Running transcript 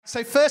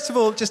So first of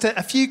all, just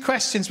a few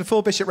questions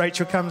before Bishop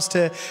Rachel comes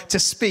to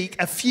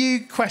speak. A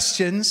few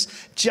questions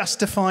just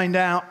to find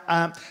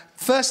out.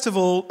 First of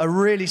all, a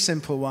really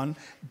simple one.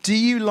 Do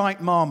you like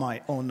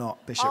Marmite or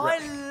not, Bishop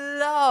Rachel? I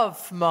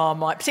love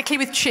Marmite,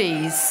 particularly with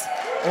cheese.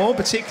 Or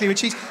particularly with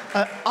cheese.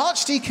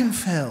 Archdeacon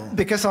Phil.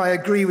 Because I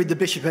agree with the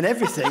bishop and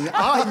everything,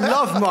 I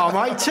love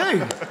Marmite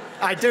too.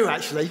 I do,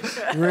 actually.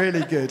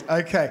 Really good.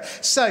 Okay.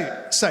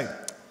 So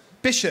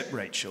Bishop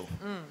Rachel.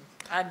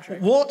 Andrew.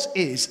 What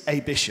is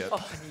a bishop? Oh,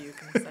 I knew you were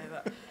going to say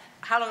that.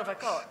 How long have I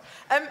got?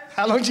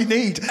 How long do you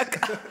need?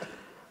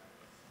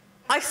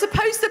 I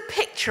suppose the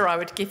picture I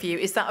would give you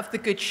is that of the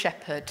Good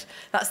Shepherd.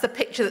 That's the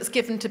picture that's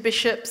given to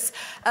bishops.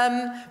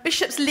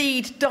 Bishops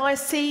lead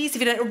dioceses. If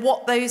you don't know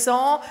what those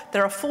are,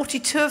 there are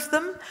 42 of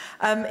them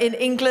in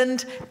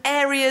England,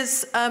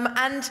 areas.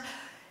 And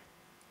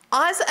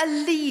as a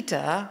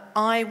leader,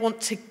 I want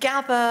to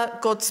gather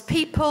God's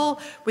people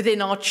within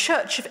our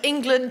Church of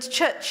England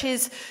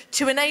churches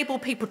to enable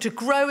people to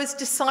grow as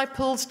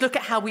disciples, look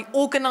at how we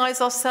organise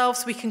ourselves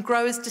so we can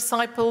grow as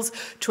disciples,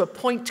 to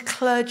appoint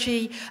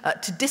clergy,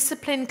 to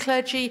discipline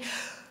clergy.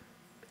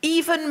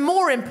 Even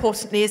more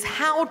importantly is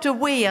how do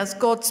we as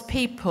God's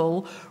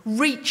people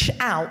reach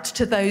out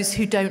to those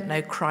who don't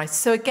know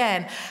Christ? So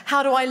again,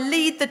 how do I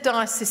lead the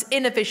diocese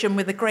in a vision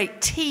with a great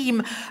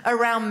team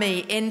around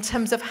me in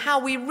terms of how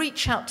we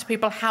reach out to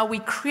people, how we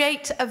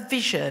create a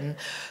vision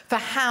for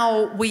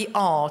how we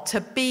are to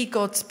be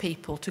God's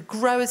people, to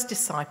grow as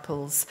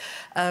disciples,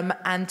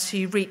 and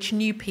to reach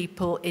new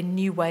people in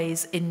new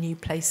ways, in new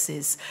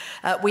places.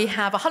 We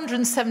have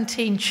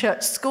 117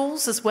 church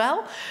schools as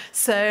well.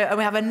 So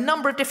we have a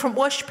number of different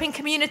worshipping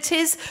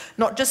communities,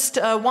 not just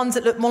ones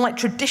that look more like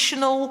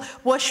traditional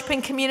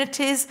worshipping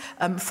communities,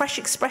 fresh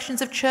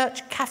expressions of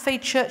church, cafe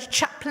church,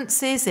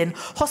 chaplaincies in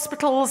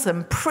hospitals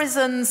and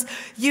prisons,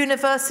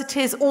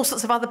 universities, all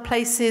sorts of other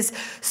places.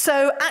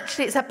 So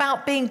actually it's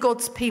about being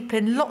God's people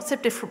in lots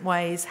of different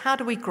ways. How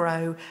do we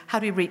grow? How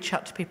do we reach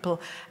out to people?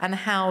 And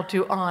how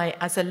do I,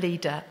 as a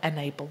leader,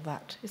 enable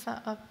that? Is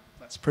that a...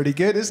 That's pretty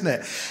good, isn't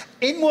it?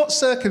 In what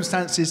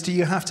circumstances do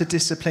you have to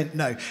discipline?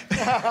 No.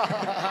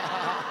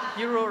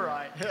 You're all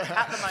right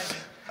at the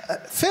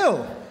moment.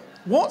 Phil,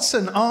 what's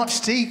an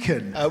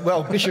archdeacon?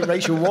 Well, Bishop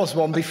Rachel was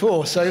one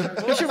before, so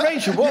Bishop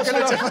Rachel was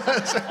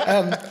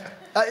one.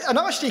 An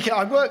archdeacon,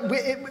 I work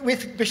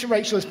with Bishop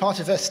Rachel as part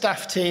of her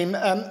staff team.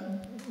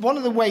 One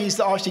of the ways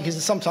that archdeacons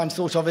are sometimes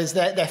thought of is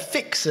they're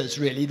fixers,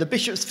 really, the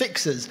bishop's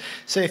fixers.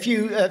 So if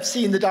you have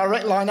seen the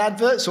Direct Line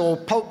adverts or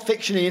Pulp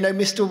Fiction and you know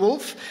Mr.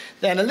 Wolf,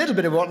 then a little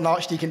bit of what an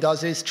archdeacon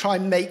does is try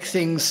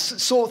and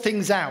sort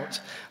things out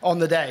on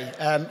the day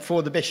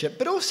for the bishop,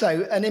 but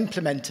also an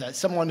implementer,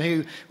 someone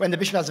who, when the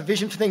bishop has a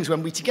vision for things,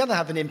 when we together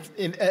have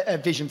a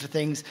vision for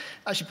things,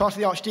 actually part of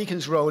the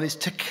archdeacon's role is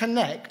to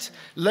connect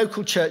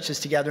local churches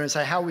together and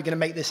say, how are we going to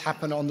make this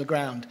happen on the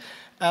ground?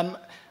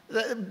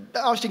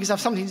 Archdeacons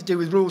have something to do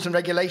with rules and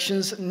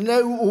regulations.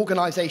 No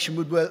organisation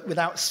would work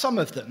without some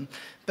of them.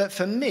 But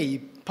for me,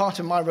 part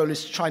of my role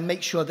is to try and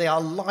make sure they are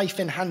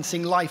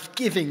life-enhancing,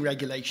 life-giving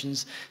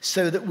regulations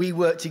so that we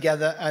work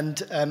together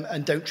and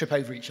don't trip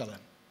over each other.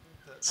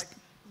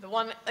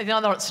 The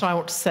other answer I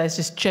want to say is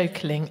just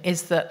joking,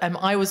 is that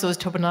I was always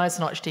told when I was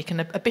an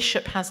archdeacon, a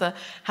bishop has a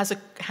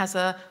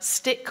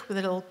stick with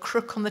a little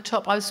crook on the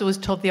top. I was always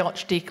told the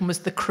archdeacon was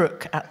the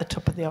crook at the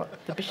top of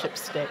the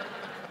bishop's stick.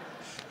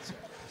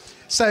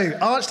 So,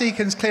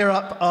 archdeacons clear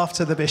up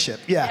after the bishop.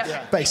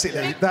 Yeah.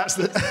 Basically, that's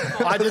the...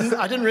 I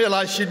didn't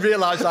realise she'd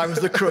realised I was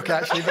the crook,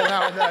 actually, but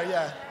now I know,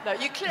 yeah. No,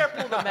 you clear up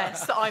all the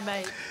mess that I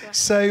made. Yeah.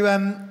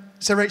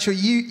 So Rachel,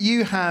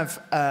 you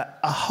have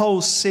a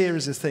whole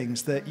series of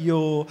things that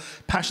you're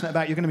passionate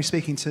about. You're going to be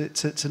speaking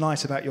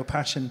tonight about your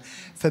passion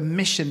for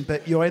mission,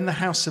 but you're in the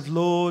House of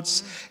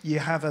Lords. You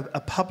have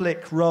a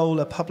public role,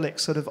 a public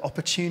sort of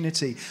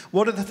opportunity.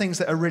 What are the things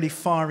that are really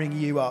firing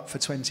you up for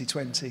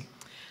 2020?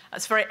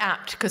 That's very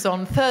apt, because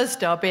on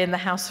Thursday I'll be in the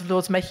House of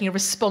Lords making a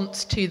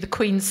response to the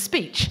Queen's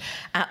speech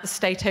at the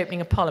State Opening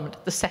of Parliament,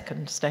 the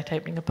second State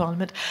Opening of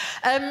Parliament.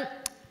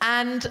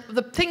 And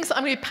the things that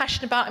I'm going to be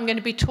passionate about, I'm going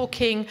to be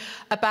talking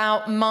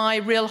about my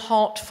real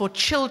heart for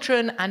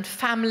children and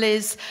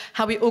families,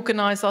 how we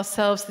organise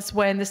ourselves this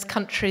way in this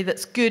country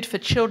that's good for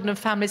children and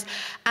families,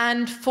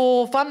 and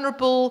for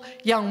vulnerable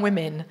young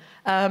women.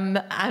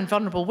 And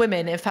vulnerable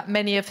women, in fact,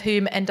 many of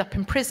whom end up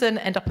in prison,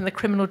 end up in the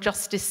criminal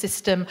justice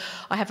system.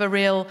 I have a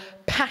real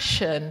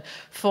passion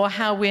for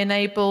how we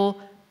enable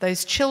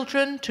those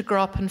children to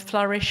grow up and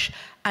flourish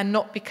and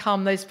not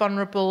become those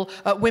vulnerable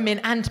women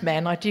and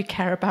men. I do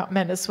care about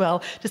men as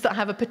well. Just that I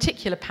have a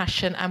particular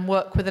passion and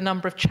work with a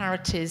number of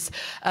charities.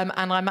 And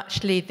I'm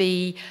actually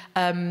the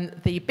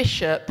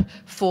bishop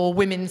for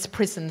women's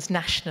prisons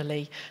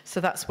nationally. So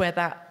that's where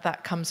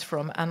that comes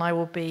from. And I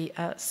will be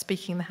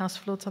speaking in the House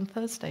of Lords on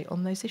Thursday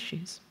on those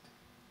issues.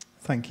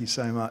 Thank you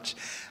so much.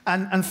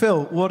 And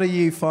Phil, what are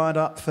you fired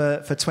up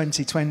for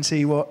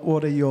 2020?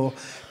 What are your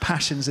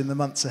passions in the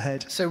months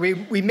ahead? So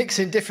we mix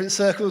in different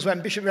circles.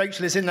 When Bishop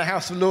Rachel is in the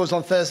House of Lords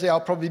on Thursday, I'll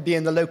probably be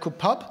in the local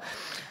pub.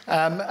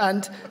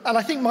 And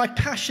I think my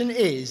passion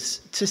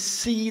is to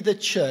see the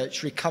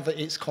church recover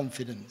its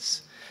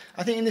confidence.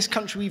 I think in this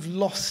country we've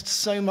lost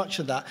so much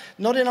of that.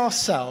 Not in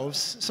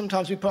ourselves.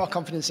 Sometimes we put our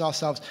confidence in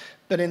ourselves,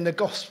 but in the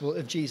gospel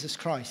of Jesus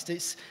Christ.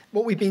 It's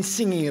what we've been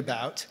singing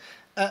about.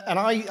 And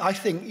I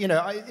think,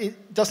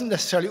 it doesn't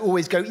necessarily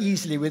always go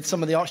easily with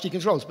some of the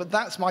archdeacon's roles, but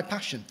that's my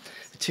passion,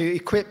 to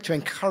equip, to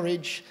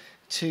encourage,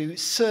 to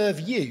serve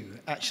you,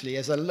 actually,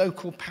 as a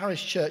local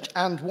parish church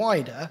and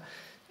wider,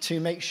 to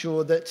make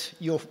sure that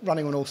you're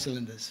running on all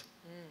cylinders.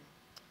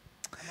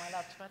 Am I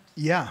allowed to add?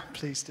 Yeah,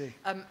 please do.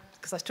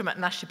 Because I was talking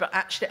about Nashie, but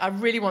actually I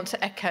really want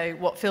to echo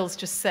what Phil's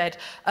just said.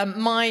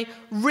 My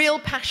real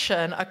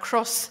passion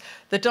across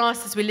the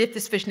diocese we live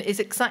this vision is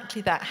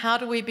exactly that. How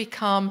do we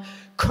become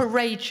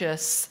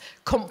courageous,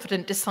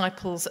 confident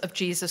disciples of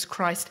Jesus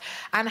Christ?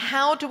 And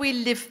how do we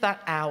live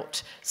that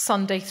out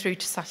Sunday through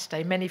to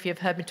Saturday? Many of you have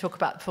heard me talk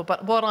about it before,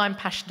 but what I'm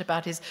passionate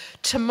about is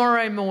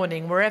tomorrow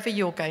morning, wherever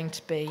you're going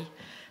to be,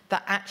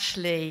 that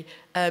actually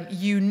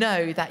you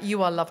know that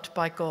you are loved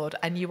by God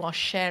and you are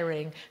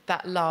sharing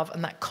that love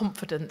and that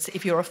confidence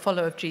if you're a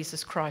follower of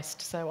Jesus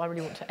Christ. So I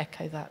really want to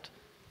echo that.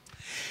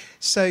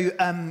 So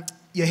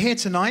you're here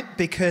tonight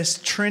because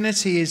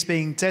Trinity is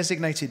being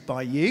designated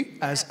by you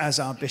as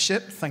our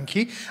bishop, thank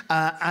you,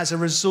 as a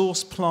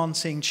resource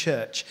planting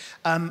church.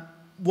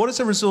 What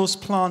does a resource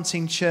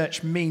planting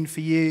church mean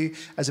for you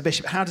as a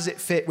bishop? How does it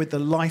fit with the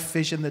life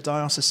vision, the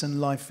diocesan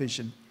life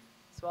vision?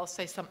 So I'll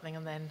say something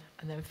and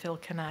then Phil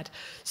can add.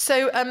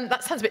 So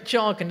that sounds a bit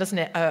jargon, doesn't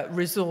it?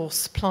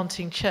 Resource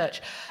planting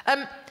church.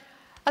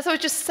 As I was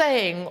just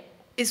saying,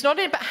 it's not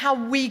only about how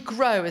we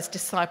grow as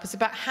disciples, it's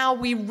about how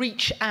we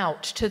reach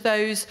out to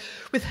those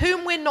with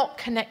whom we're not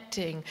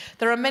connecting.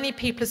 There are many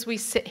people as we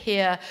sit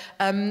here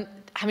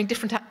having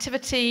different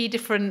activity,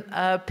 different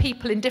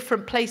people in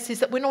different places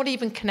that we're not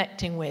even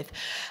connecting with.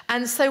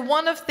 And so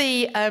one of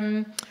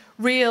the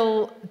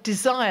real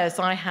desires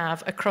I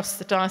have across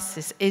the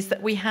diocese is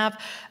that we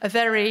have a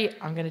very,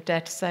 I'm going to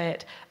dare to say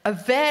it, a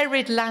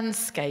varied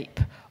landscape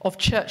of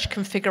church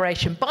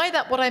configuration. By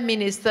that, what I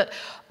mean is that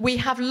we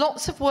have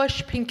lots of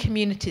worshipping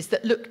communities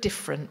that look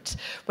different,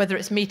 whether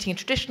it's meeting in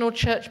traditional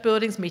church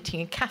buildings,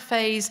 meeting in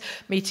cafes,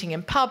 meeting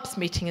in pubs,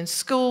 meeting in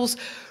schools,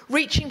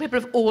 reaching people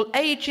of all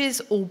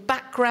ages, all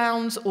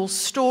backgrounds, all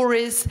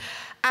stories.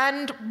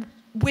 And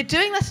we're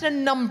doing that in a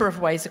number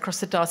of ways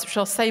across the diocese, which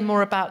I'll say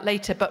more about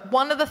later. But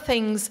one of the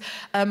things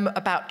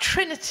about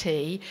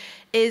Trinity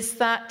is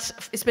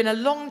that it's been a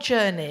long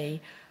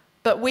journey,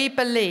 but we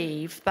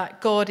believe that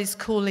God is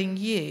calling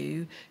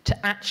you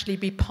to actually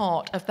be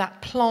part of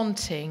that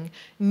planting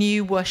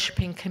new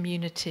worshipping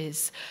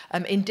communities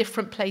in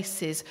different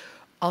places.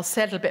 I'll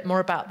say a little bit more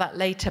about that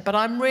later, but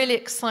I'm really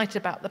excited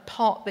about the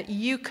part that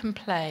you can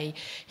play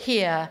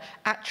here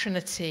at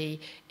Trinity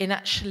in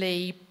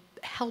actually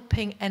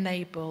helping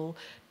enable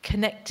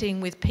connecting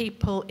with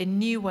people in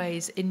new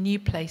ways, in new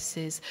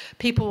places.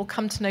 People will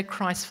come to know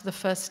Christ for the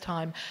first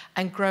time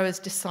and grow as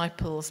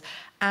disciples.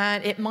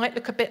 And it might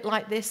look a bit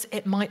like this.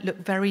 It might look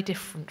very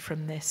different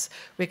from this.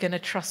 We're going to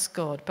trust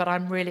God. But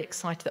I'm really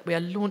excited that we are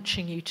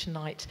launching you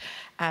tonight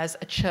as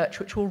a church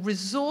which will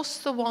resource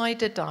the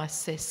wider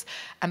diocese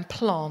and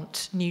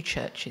plant new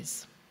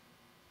churches.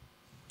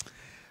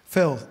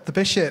 Phil, the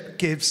bishop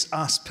gives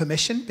us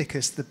permission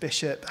because the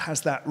bishop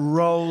has that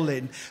role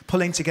in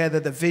pulling together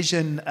the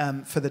vision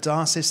for the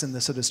diocese and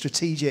the sort of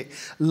strategic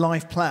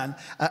life plan.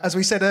 As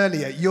we said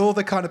earlier, you're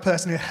the kind of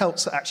person who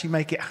helps actually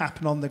make it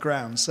happen on the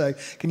ground. So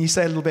can you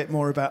say a little bit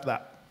more about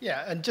that?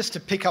 Yeah, and just to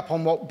pick up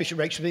on what Bishop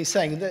Rachel has been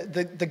saying,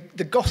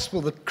 the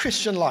gospel, the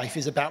Christian life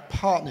is about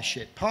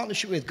partnership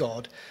with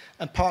God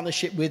and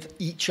partnership with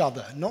each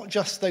other, not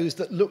just those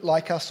that look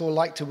like us or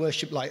like to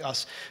worship like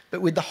us, but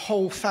with the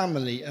whole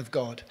family of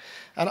God.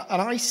 And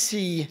I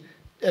see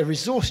a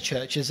resource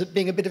church as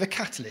being a bit of a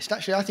catalyst.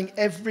 Actually, I think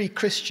every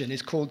Christian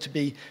is called to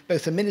be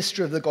both a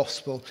minister of the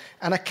gospel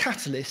and a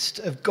catalyst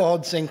of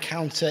God's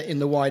encounter in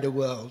the wider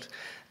world.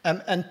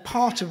 And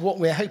part of what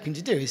we're hoping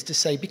to do is to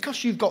say,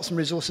 because you've got some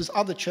resources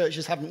other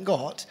churches haven't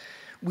got,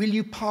 will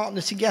you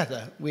partner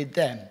together with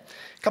them?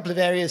 A couple of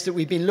areas that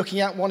we've been looking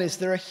at. One is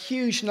there are a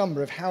huge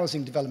number of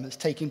housing developments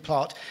taking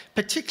part,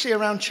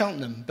 particularly around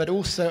Cheltenham, but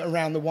also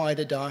around the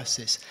wider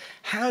diocese.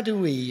 How do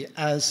we,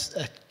 as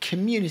a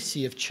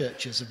community of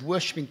churches, of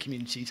worshipping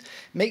communities,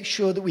 make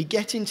sure that we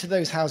get into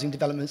those housing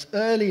developments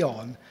early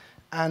on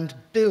and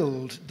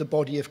build the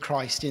body of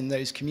Christ in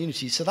those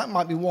communities? So that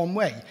might be one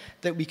way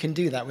that we can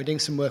do that. We're doing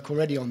some work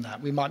already on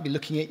that. We might be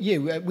looking at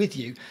you, with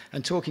you,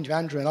 and talking to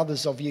Andrew and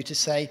others of you to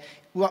say,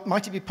 well,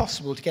 might it be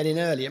possible to get in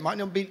early? It might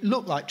not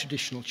look like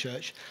traditional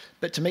church,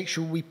 but to make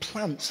sure we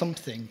plant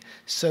something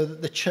so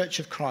that the church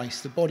of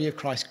Christ, the body of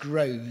Christ,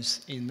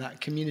 grows in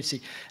that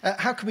community.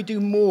 How can we do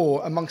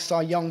more amongst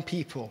our young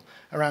people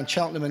around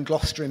Cheltenham and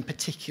Gloucester in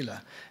particular?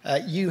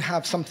 You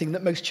have something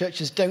that most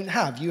churches don't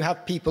have. You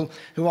have people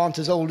who aren't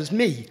as old as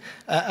me,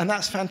 and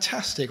that's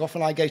fantastic.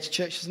 Often I go to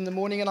churches in the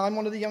morning and I'm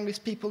one of the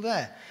youngest people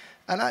there.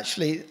 And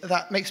actually,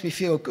 that makes me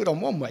feel good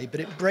on one way, but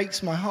it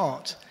breaks my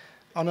heart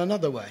on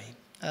another way.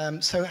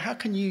 So how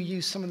can you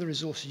use some of the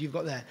resources you've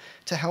got there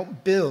to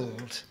help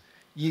build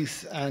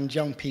youth and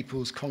young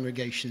people's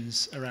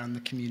congregations around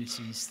the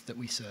communities that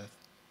we serve?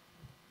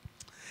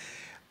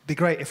 It'd be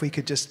great if we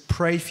could just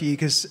pray for you,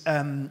 because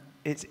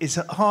it's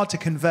hard to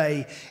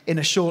convey in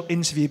a short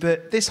interview,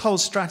 but this whole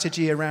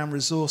strategy around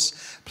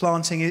resource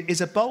planting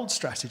is a bold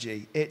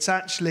strategy. It's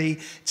actually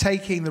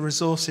taking the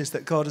resources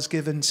that God has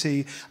given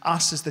to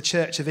us as the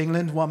Church of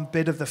England, one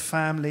bit of the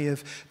family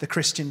of the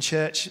Christian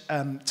church,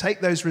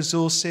 take those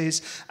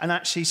resources and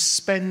actually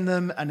spend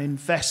them and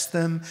invest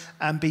them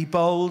and be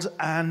bold.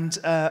 And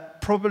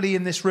probably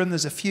in this room,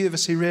 there's a few of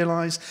us who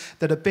realise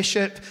that a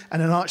bishop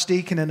and an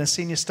archdeacon and a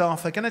senior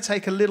staff are going to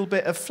take a little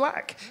bit of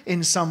flack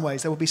in some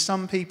ways. There will be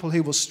some people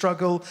who will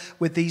struggle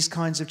with these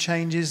kinds of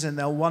changes, and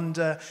they'll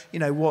wonder,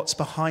 what's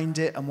behind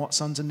it and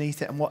what's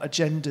underneath it and what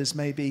agendas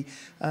maybe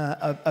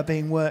are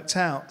being worked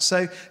out.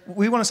 So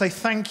we want to say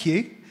thank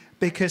you,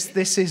 because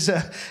this is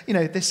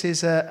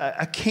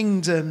a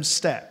kingdom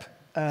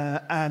step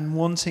and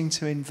wanting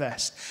to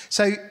invest.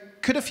 So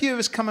could a few of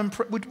us come and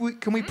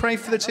can we pray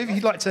for the two of you?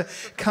 You'd like to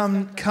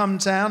come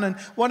down, and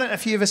why don't a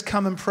few of us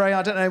come and pray?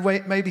 I don't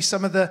know, maybe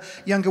some of the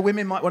younger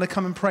women might want to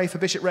come and pray for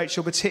Bishop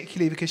Rachel,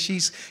 particularly because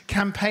she's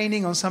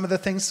campaigning on some of the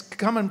things.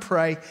 Come and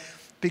pray.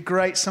 Be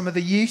great. Some of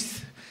the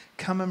youth,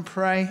 come and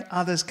pray.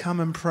 Others, come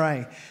and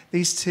pray.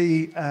 These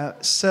two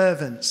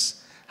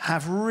servants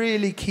have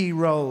really key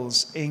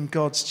roles in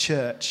God's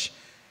church,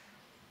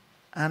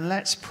 and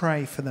let's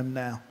pray for them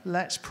now.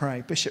 Let's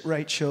pray. Bishop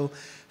Rachel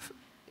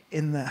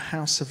in the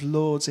House of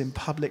Lords, in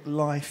public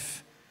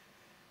life.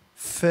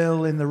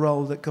 Phil in the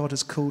role that God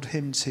has called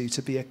him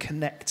to be a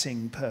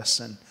connecting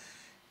person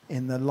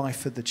in the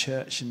life of the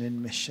church and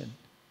in mission.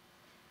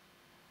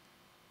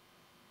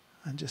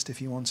 And just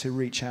if you want to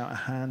reach out a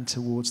hand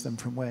towards them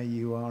from where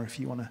you are, if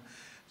you want to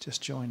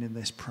just join in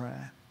this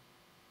prayer.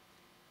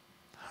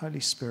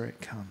 Holy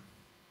Spirit, come.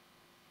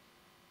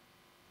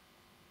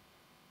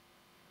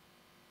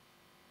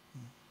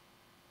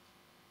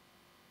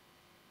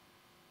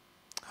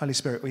 Holy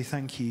Spirit, we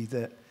thank you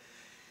that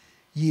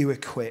you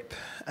equip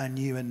and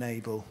you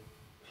enable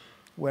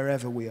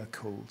wherever we are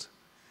called.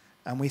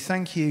 And we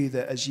thank you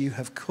that as you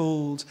have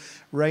called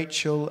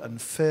Rachel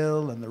and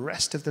Phil and the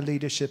rest of the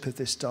leadership of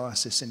this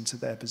diocese into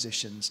their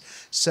positions,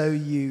 so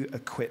you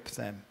equip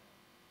them.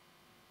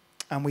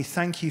 And we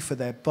thank you for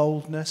their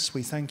boldness.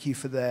 We thank you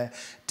for their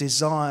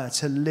desire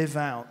to live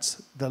out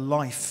the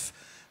life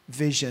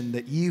vision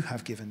that you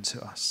have given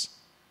to us,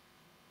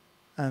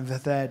 and for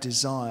their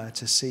desire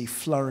to see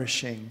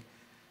flourishing,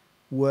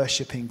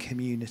 worshipping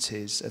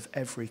communities of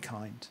every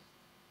kind.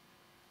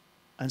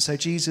 And so,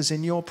 Jesus,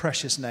 in your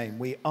precious name,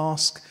 we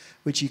ask,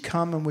 would you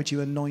come and would you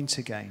anoint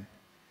again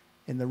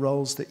in the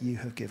roles that you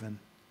have given?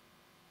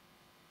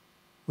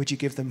 Would you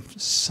give them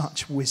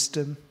such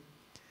wisdom?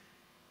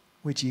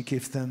 Would you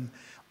give them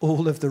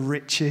all of the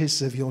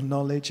riches of your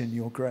knowledge and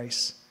your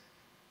grace?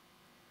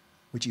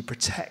 Would you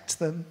protect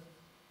them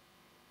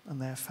and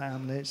their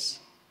families?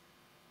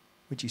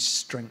 Would you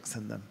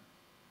strengthen them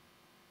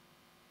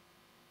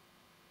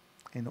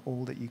in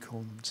all that you call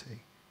them to?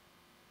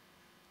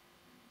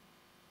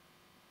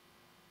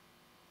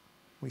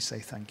 We say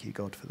thank you,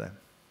 God, for them.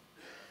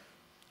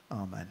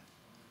 Amen.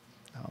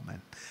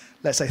 Amen.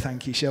 Let's say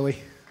thank you, shall we?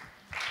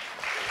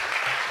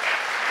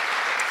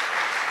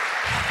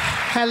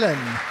 Helen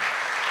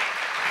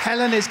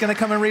is going to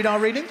come and read our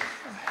reading.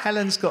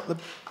 Helen's got the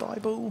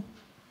Bible.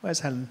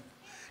 Where's Helen?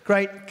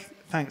 Great.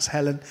 Thanks,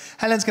 Helen.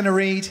 Helen's going to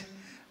read,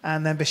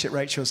 and then Bishop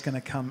Rachel's going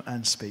to come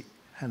and speak.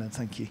 Helen,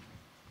 thank you.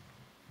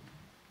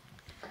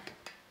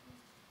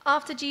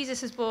 After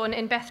Jesus was born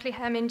in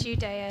Bethlehem in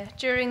Judea,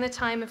 during the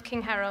time of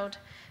King Herod,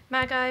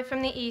 Magi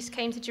from the east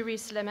came to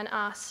Jerusalem and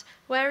asked,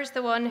 "Where is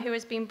the one who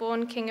has been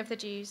born King of the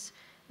Jews?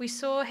 We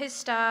saw his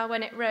star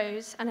when it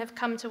rose and have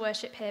come to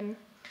worship him."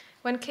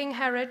 When King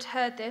Herod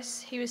heard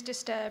this, he was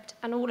disturbed,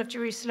 and all of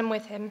Jerusalem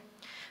with him.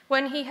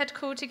 When he had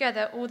called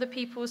together all the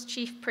people's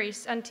chief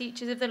priests and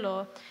teachers of the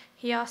law,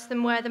 he asked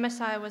them where the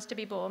Messiah was to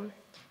be born.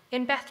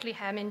 "In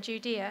Bethlehem in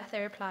Judea,"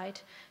 they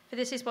replied, "for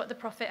this is what the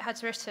prophet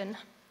has written.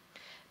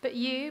 But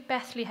you,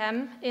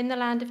 Bethlehem, in the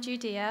land of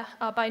Judea,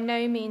 are by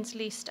no means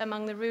least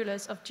among the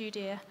rulers of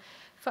Judea,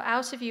 for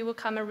out of you will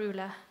come a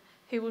ruler,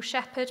 who will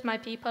shepherd my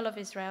people of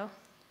Israel."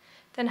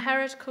 Then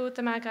Herod called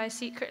the Magi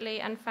secretly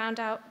and found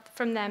out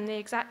from them the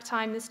exact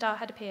time the star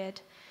had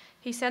appeared.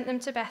 He sent them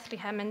to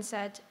Bethlehem and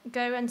said,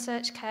 "Go and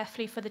search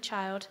carefully for the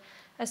child.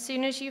 As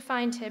soon as you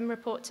find him,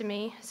 report to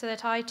me, so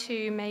that I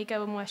too may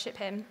go and worship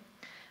him."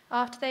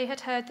 After they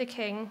had heard the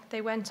king,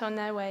 they went on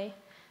their way.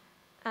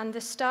 And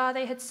the star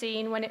they had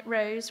seen when it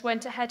rose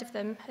went ahead of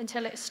them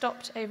until it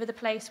stopped over the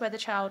place where the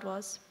child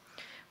was.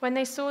 When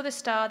they saw the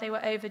star, they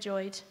were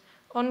overjoyed.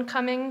 On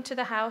coming to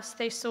the house,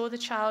 they saw the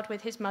child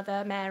with his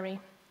mother, Mary.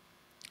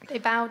 They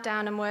bowed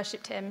down and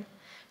worshipped him.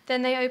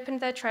 Then they opened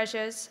their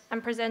treasures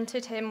and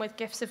presented him with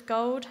gifts of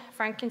gold,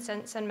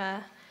 frankincense, and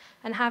myrrh.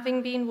 And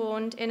having been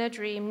warned in a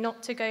dream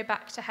not to go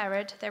back to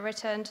Herod, they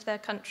returned to their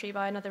country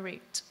by another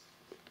route.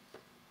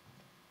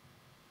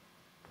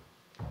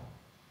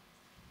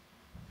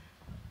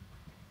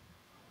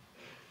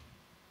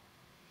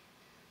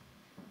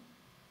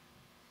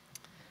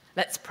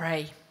 Let's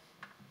pray.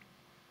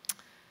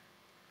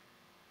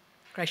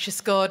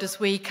 Gracious God, as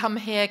we come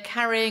here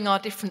carrying our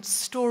different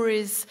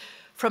stories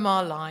from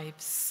our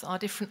lives, our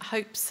different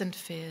hopes and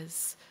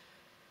fears,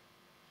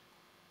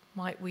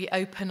 might we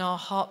open our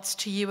hearts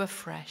to you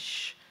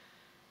afresh,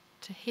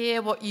 to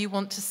hear what you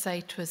want to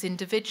say to us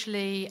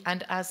individually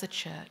and as a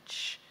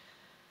church,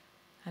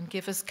 and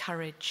give us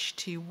courage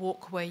to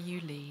walk where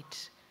you lead.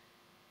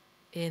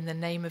 In the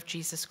name of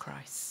Jesus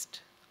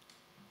Christ.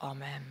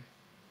 Amen.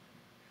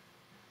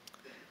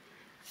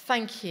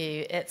 Thank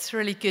you. It's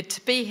really good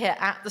to be here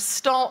at the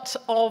start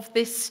of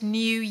this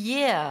new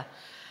year.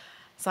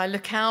 As I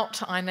look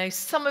out, I know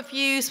some of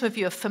you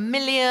are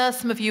familiar,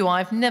 some of you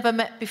I've never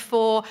met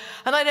before,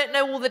 and I don't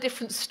know all the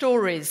different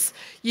stories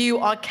you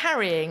are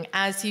carrying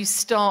as you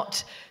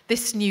start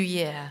this new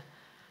year.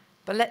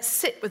 But let's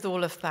sit with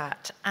all of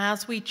that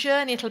as we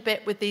journey a little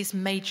bit with these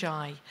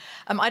magi.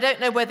 I don't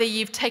know whether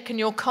you've taken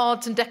your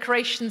cards and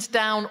decorations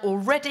down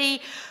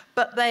already,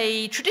 but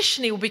they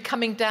traditionally will be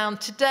coming down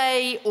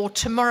today or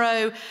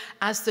tomorrow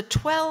as the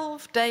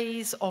 12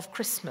 days of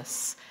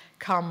Christmas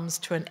comes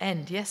to an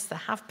end. Yes, there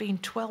have been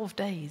 12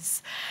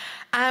 days.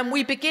 And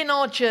we begin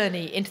our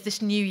journey into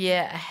this new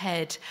year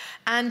ahead.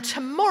 And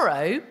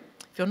tomorrow,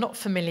 if you're not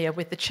familiar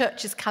with the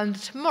church's calendar,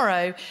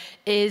 tomorrow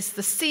is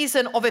the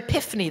season of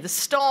Epiphany, the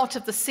start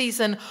of the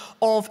season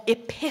of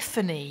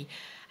Epiphany.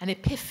 And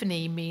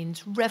Epiphany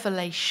means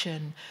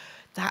revelation,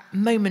 that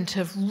moment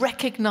of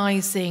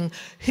recognizing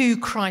who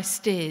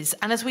Christ is.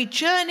 And as we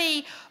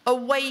journey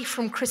away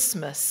from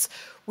Christmas,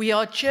 we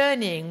are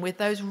journeying with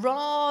those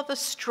rather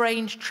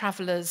strange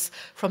travellers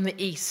from the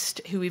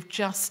East who we've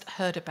just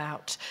heard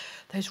about,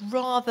 those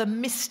rather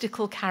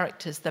mystical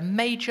characters, the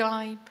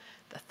Magi,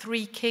 the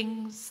three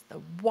kings, the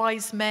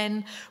wise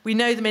men. We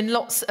know them in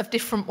lots of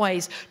different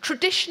ways.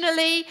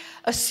 Traditionally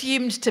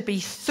assumed to be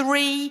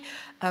three,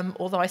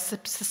 although I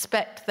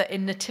suspect that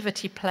in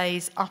nativity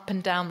plays up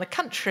and down the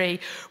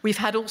country, we've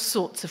had all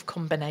sorts of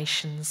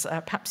combinations.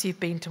 Perhaps you've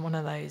been to one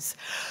of those.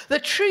 The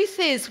truth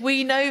is,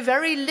 we know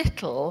very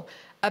little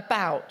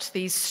about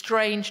these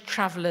strange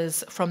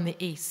travellers from the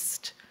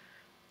East.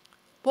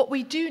 What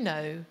we do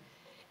know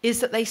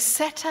is that they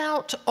set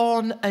out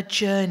on a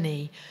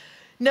journey,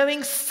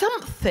 knowing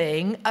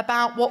something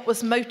about what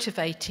was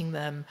motivating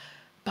them,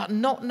 but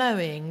not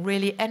knowing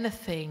really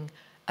anything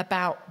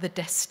about the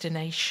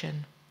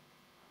destination.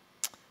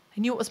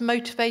 They knew what was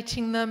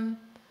motivating them.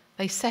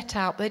 They set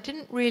out, but they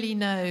didn't really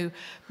know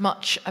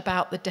much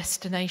about the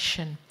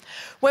destination.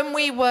 When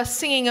we were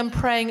singing and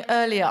praying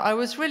earlier, I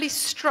was really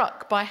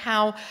struck by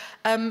how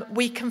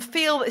we can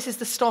feel this is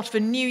the start of a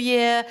new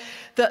year,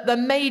 that the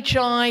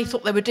Magi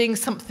thought they were doing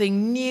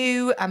something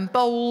new and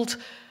bold,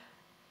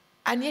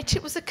 and yet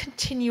it was a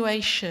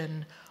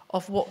continuation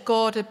of what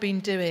God had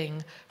been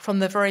doing from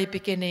the very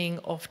beginning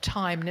of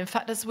time. And in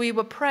fact, as we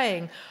were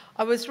praying,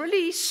 I was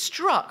really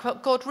struck by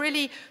God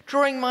really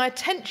drawing my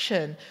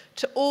attention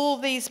to all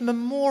these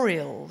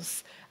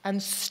memorials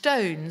and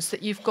stones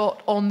that you've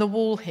got on the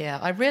wall here.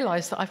 I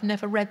realise that I've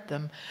never read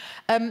them.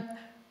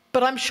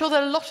 But I'm sure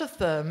that a lot of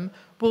them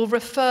will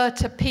refer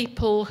to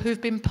people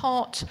who've been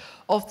part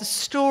of the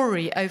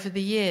story over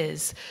the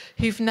years,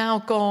 who've now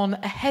gone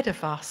ahead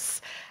of us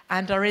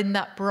and are in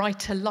that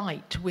brighter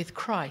light with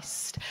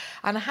Christ.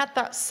 And I had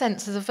that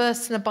sense, there's a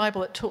verse in the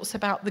Bible that talks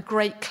about the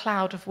great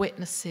cloud of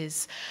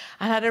witnesses.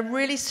 And I had a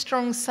really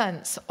strong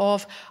sense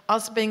of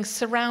us being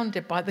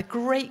surrounded by the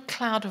great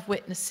cloud of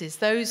witnesses,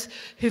 those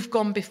who've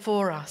gone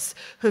before us,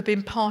 who have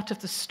been part of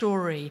the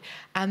story.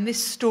 And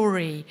this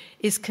story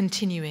is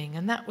continuing.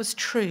 And that was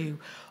true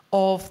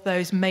of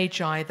those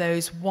Magi,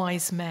 those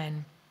wise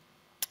men.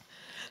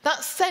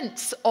 That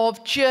sense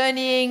of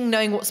journeying,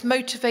 knowing what's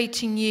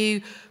motivating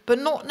you, but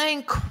not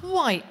knowing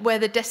quite where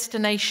the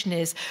destination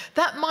is,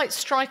 that might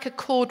strike a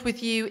chord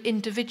with you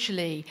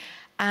individually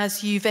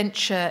as you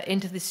venture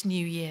into this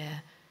new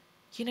year.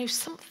 You know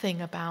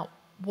something about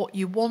what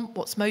you want,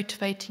 what's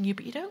motivating you,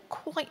 but you don't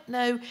quite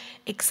know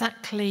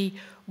exactly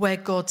where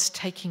God's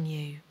taking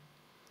you.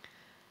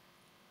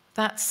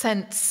 That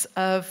sense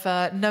of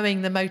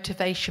knowing the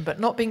motivation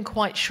but not being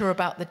quite sure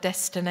about the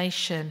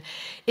destination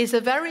is a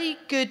very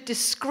good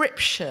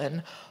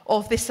description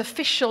of this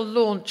official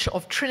launch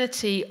of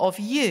Trinity of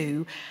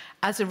You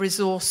as a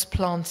resource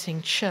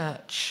planting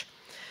church.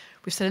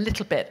 We've said a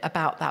little bit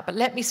about that, but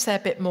let me say a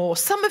bit more.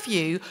 Some of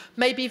you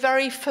may be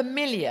very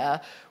familiar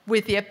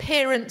with the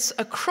appearance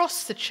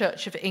across the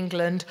Church of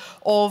England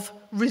of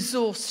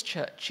resource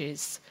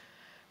churches.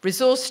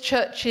 Resource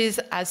churches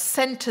as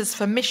centres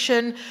for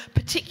mission,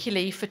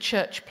 particularly for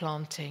church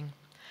planting.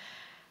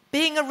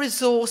 Being a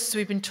resource, as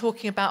we've been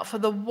talking about, for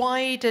the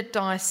wider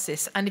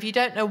diocese. And if you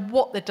don't know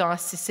what the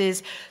diocese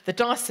is, the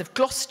Diocese of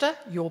Gloucester,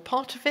 you're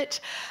part of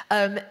it.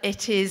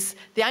 It is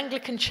the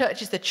Anglican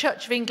churches, the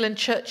Church of England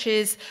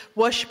churches,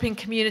 worshipping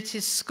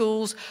communities,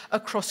 schools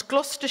across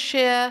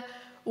Gloucestershire,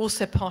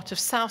 also part of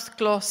South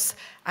Gloss,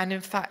 and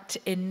in fact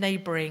in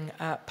neighbouring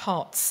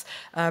parts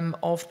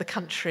of the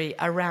country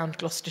around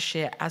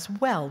Gloucestershire as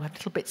well. We have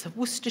little bits of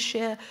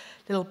Worcestershire,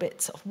 little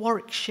bits of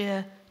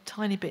Warwickshire,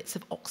 tiny bits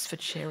of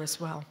Oxfordshire as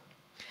well.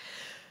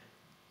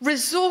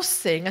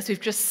 Resourcing, as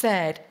we've just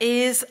said,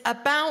 is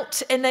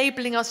about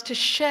enabling us to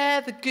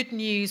share the good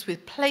news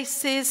with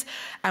places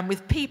and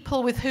with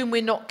people with whom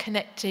we're not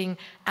connecting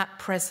at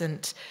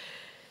present.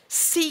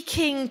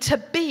 Seeking to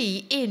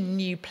be in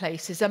new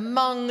places,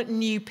 among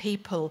new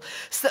people,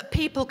 so that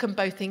people can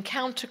both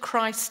encounter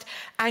Christ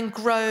and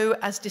grow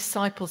as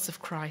disciples of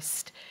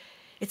Christ.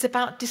 It's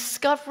about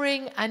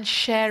discovering and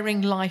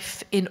sharing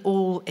life in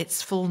all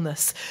its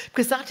fullness,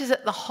 because that is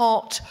at the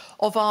heart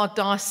of our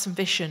diocesan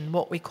vision,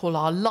 what we call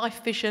our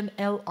life vision,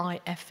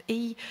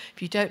 L-I-F-E.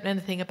 If you don't know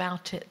anything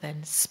about it,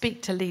 then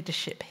speak to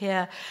leadership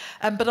here.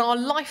 But our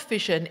life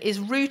vision is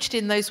rooted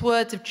in those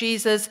words of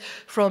Jesus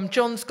from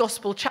John's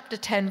Gospel, chapter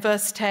 10,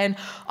 verse 10,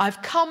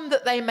 "I've come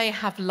that they may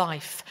have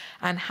life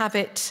and have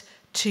it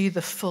to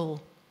the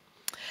full."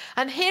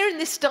 And here in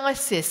this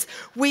diocese,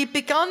 we've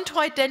begun to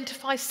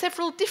identify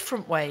several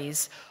different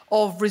ways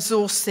of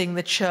resourcing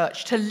the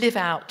church to live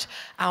out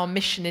our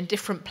mission in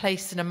different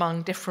places and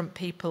among different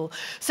people.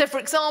 So, for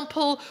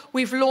example,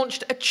 we've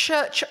launched a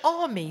church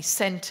army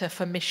centre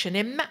for mission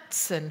in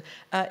Matson,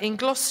 in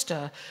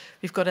Gloucester.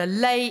 We've got a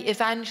lay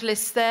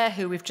evangelist there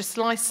who we've just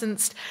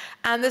licensed,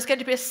 and there's going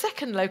to be a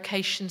second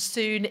location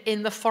soon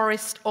in the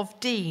Forest of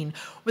Dean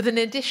with an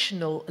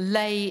additional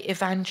lay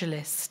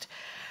evangelist.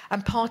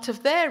 And part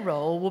of their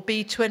role will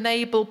be to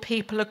enable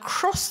people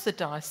across the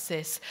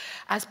diocese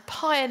as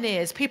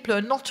pioneers, people who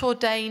are not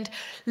ordained,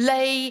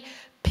 lay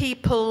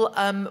people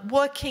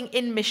working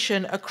in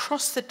mission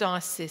across the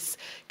diocese,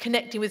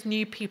 connecting with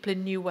new people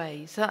in new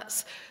ways.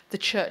 That's the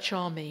church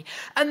army.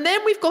 And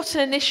then we've got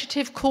an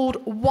initiative called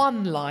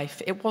One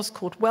Life. It was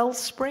called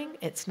Wellspring.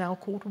 It's now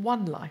called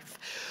One Life,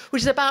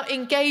 which is about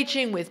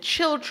engaging with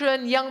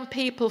children, young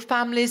people,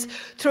 families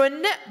through a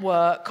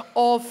network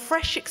of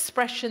fresh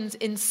expressions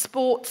in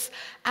sports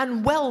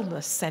and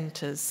wellness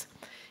centres.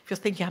 If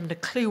you're thinking, I haven't a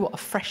clue what a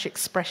fresh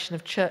expression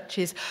of church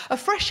is. A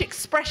fresh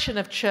expression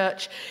of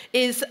church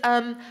is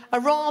a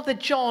rather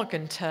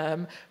jargon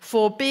term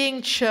for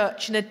being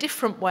church in a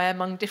different way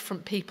among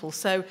different people.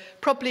 So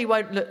probably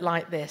won't look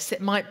like this.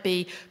 It might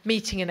be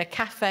meeting in a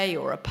cafe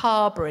or a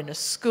pub or in a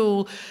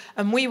school.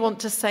 And we want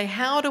to say,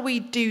 how do we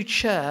do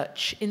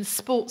church in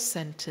sports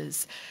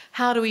centres?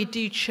 How do we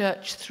do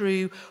church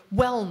through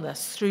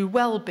wellness, through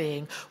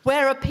well-being?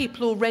 Where are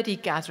people already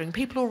gathering?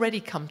 People already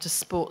come to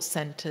sports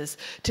centres,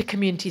 to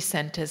community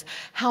centres.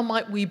 How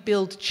might we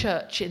build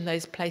church in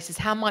those places?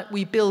 How might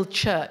we build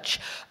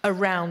church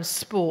around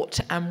sport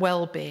and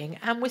well-being?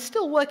 And we're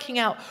still working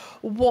out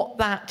what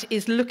that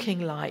is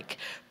looking like.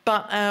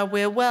 But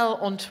we're well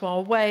on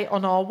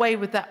our way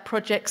with that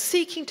project,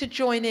 seeking to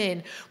join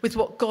in with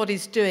what God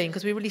is doing,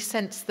 because we really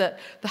sense that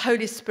the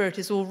Holy Spirit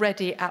is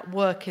already at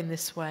work in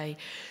this way.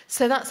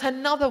 So that's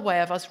another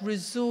way of us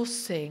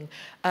resourcing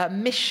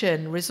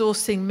mission,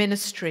 resourcing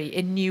ministry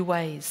in new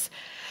ways.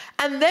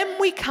 And then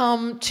we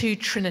come to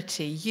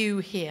Trinity, you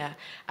here,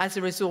 as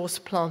a resource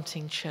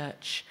planting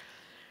church.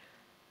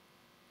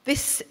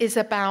 This is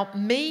about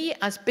me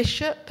as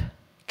bishop,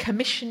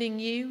 commissioning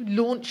you,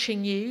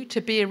 launching you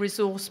to be a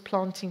resource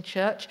planting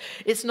church.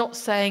 It's not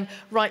saying,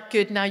 right,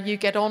 good, now you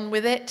get on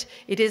with it.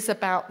 It is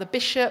about the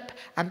bishop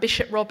and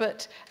Bishop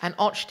Robert and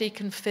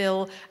Archdeacon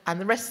Phil and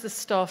the rest of the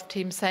staff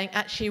team saying,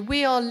 actually,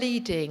 we are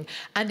leading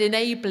and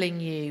enabling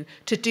you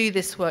to do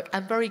this work.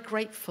 I'm very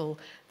grateful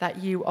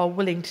that you are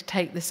willing to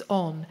take this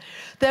on.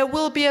 There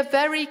will be a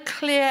very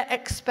clear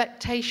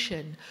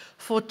expectation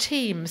for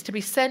teams to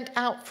be sent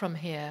out from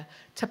here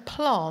to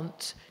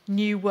plant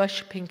new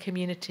worshipping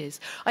communities.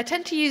 I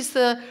tend to use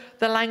the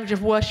language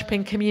of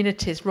worshipping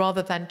communities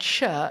rather than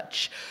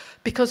church,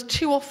 because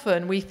too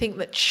often we think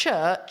that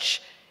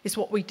church is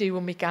what we do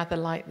when we gather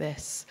like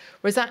this,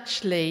 whereas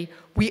actually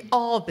we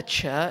are the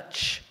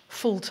church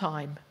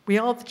full-time. We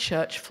are the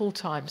church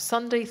full-time,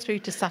 Sunday through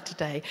to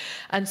Saturday.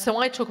 And so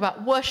I talk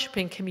about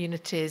worshipping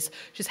communities,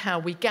 which is how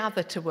we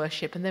gather to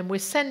worship, and then we're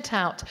sent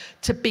out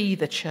to be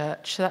the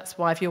church. So that's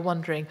why, if you're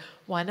wondering,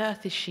 why on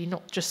earth is she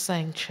not just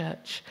saying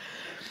church?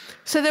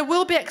 So there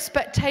will be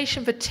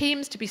expectation for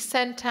teams to be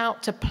sent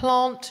out to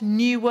plant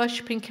new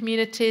worshipping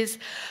communities,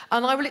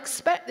 and I will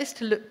expect this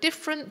to look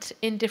different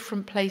in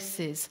different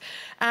places.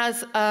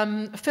 As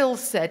Phil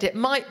said, it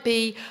might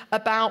be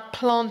about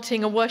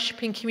planting a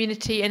worshipping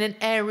community in an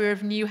area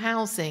of new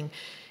housing.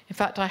 In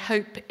fact, I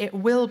hope it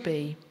will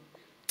be.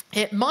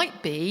 It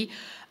might be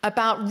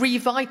about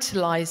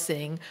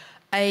revitalising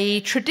a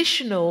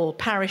traditional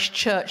parish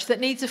church that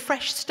needs a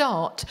fresh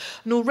start.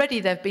 And already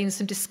there have been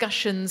some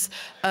discussions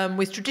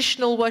with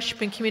traditional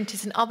worshipping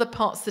communities in other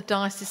parts of the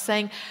diocese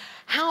saying,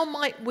 how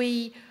might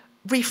we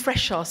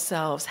refresh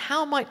ourselves?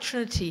 How might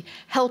Trinity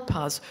help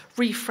us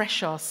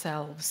refresh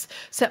ourselves?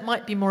 So it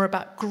might be more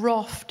about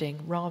grafting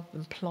rather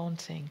than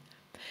planting.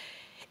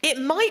 It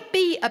might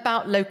be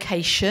about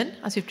location,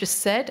 as we've just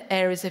said,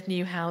 areas of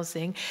new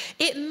housing.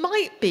 It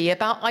might be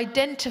about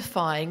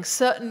identifying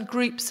certain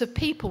groups of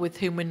people with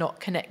whom we're not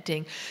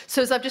connecting.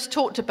 So as I've just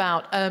talked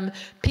about,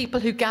 people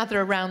who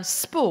gather around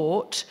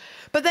sport,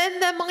 but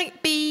then there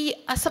might be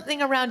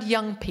something around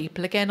young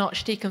people. Again,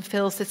 Archdeacon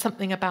Phil said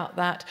something about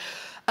that.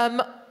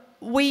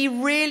 we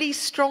really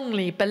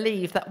strongly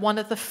believe that one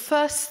of the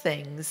first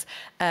things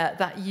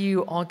that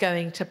you are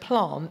going to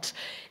plant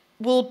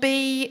will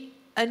be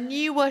a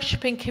new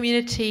worshipping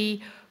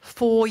community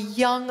for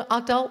young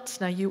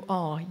adults. Now, you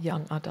are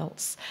young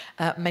adults,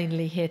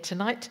 mainly here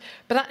tonight,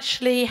 but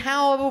actually,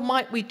 how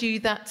might we do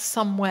that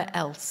somewhere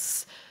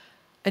else?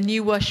 A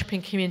new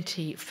worshipping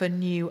community for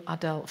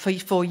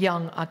for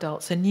young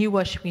adults, a new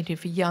worshipping community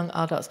for young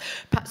adults,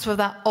 perhaps for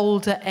that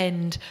older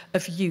end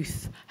of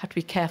youth. Have to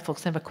be careful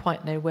because I never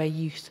quite know where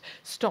youth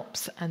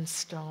stops and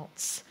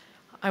starts.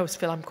 I always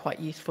feel I'm quite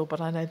youthful,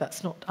 but I know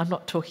I'm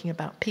not talking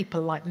about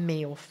people like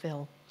me or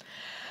Phil.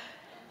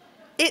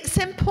 It's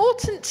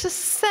important to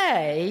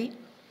say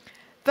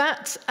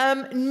that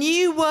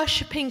new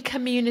worshipping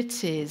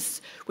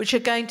communities which are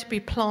going to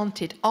be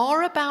planted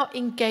are about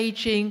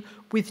engaging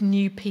with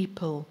new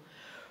people.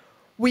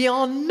 We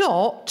are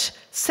not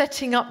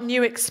setting up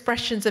new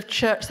expressions of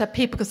church that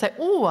people can say,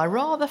 oh, I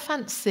rather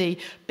fancy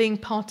being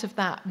part of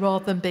that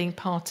rather than being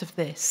part of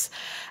this.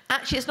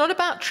 Actually, it's not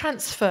about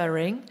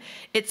transferring.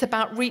 It's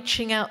about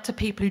reaching out to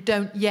people who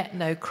don't yet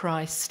know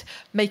Christ,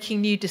 making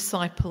new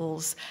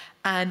disciples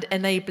and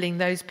enabling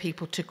those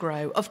people to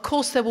grow. Of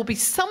course, there will be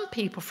some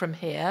people from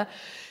here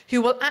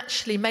who will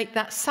actually make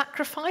that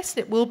sacrifice.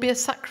 It will be a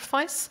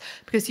sacrifice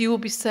because you will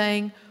be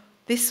saying,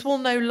 this will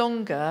no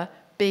longer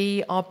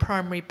be our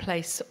primary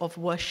place of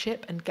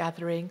worship and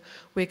gathering.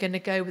 We're going to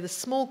go with a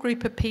small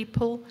group of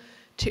people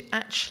to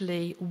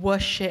actually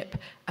worship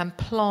and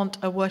plant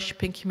a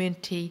worshipping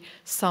community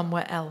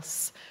somewhere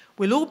else.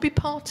 We'll all be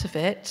part of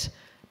it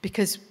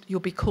because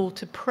you'll be called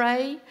to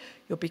pray,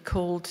 we'll be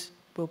called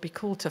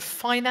to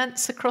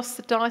finance across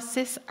the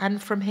diocese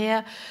and from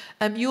here.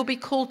 You'll be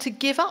called to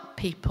give up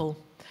people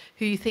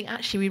who you think,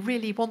 actually, we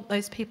really want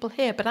those people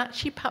here, but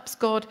actually perhaps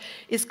God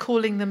is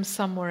calling them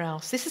somewhere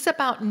else. This is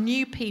about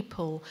new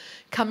people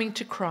coming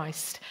to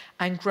Christ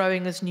and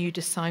growing as new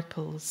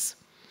disciples.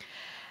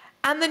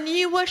 And the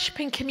new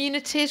worshipping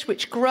communities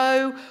which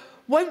grow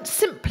won't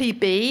simply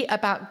be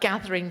about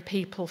gathering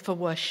people for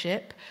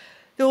worship.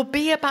 They will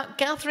be about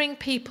gathering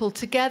people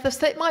together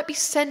so that it might be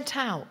sent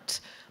out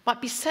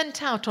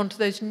onto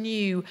those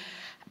new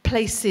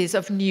places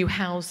of new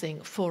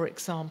housing, for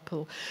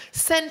example,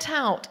 sent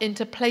out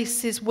into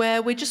places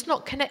where we're just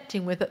not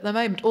connecting with at the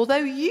moment, although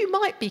you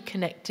might be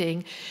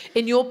connecting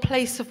in your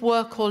place of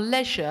work or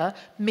leisure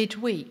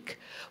midweek.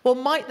 Well,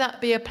 might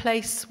that be a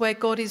place where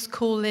God is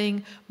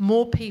calling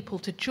more people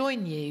to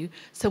join you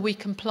so we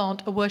can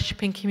plant a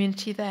worshipping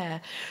community there?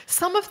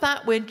 Some of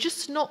that we're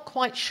just not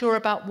quite sure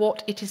about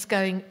what it is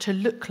going to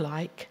look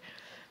like,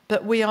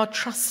 but we are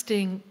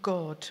trusting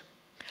God.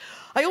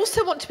 I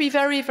also want to be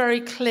very,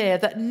 very clear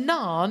that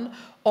none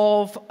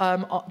of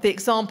the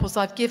examples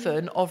I've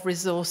given of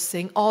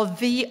resourcing are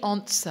the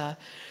answer.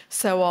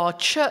 So our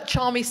Church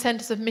Army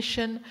Centres of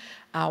Mission,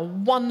 our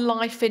One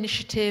Life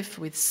initiative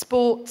with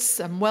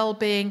sports and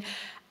well-being,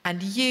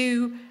 and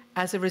you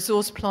as a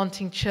resource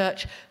planting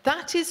church,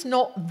 that is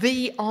not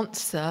the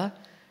answer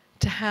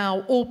to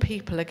how all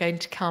people are going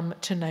to come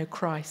to know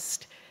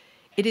Christ.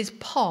 It is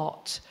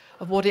part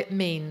of what it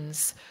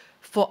means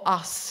for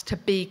us to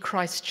be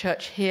Christ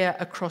Church here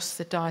across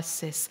the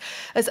diocese.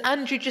 As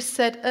Andrew just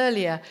said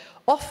earlier,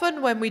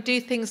 often when we do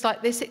things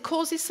like this, it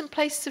causes some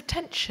places of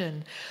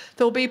tension.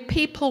 There'll be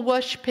people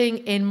worshipping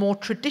in more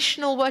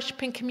traditional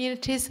worshipping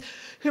communities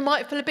who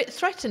might feel a bit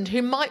threatened,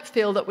 who might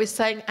feel that we're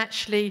saying,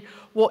 actually,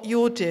 what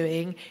you're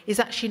doing is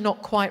actually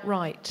not quite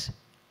right.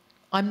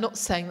 I'm not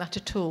saying that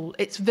at all.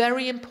 It's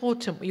very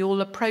important we all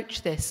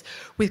approach this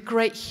with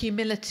great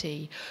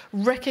humility,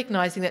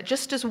 recognising that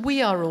just as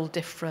we are all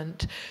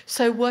different,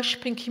 so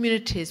worshipping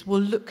communities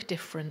will look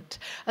different.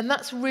 And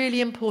that's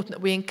really important, that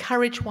we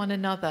encourage one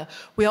another.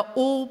 We are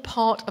all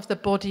part of the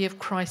body of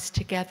Christ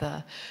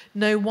together.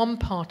 No one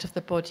part of the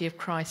body of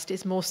Christ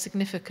is more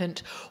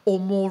significant or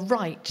more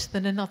right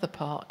than another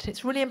part.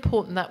 It's really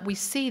important that we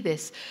see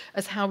this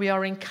as how we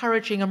are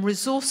encouraging and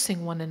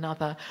resourcing one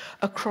another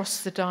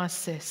across the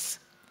diocese.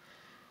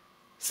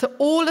 So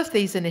all of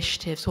these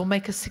initiatives will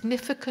make a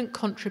significant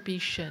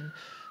contribution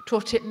to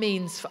what it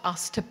means for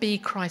us to be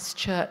Christ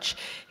Church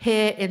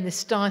here in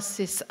this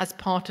diocese as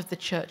part of the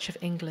Church of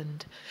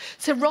England.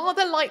 So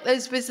rather like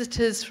those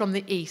visitors from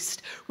the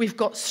East, we've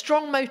got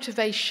strong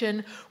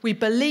motivation. We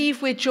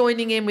believe we're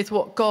joining in with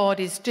what God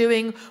is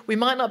doing. We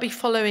might not be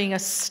following a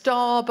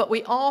star, but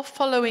we are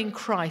following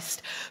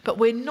Christ. But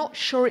we're not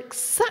sure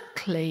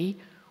exactly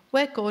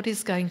where God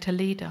is going to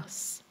lead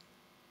us.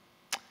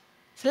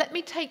 So let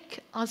me take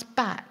us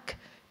back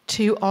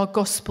to our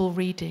gospel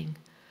reading,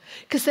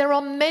 because there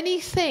are many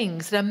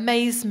things that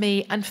amaze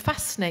me and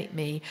fascinate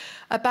me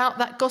about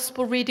that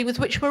gospel reading with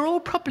which we're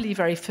all probably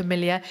very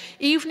familiar.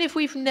 Even if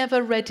we've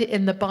never read it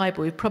in the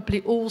Bible, we've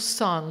probably all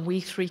sung We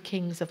Three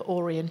Kings of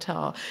Orient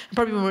Are. And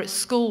probably when we were at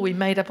school, we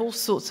made up all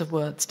sorts of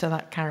words to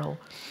that carol.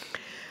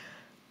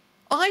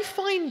 I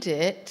find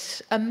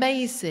it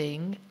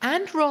amazing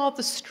and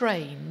rather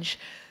strange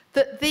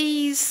that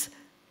these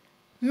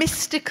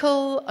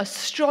mystical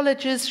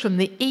astrologers from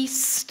the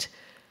East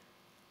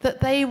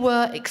that they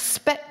were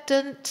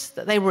expectant,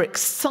 that they were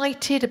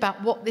excited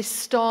about what this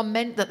star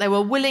meant, that they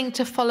were willing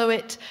to follow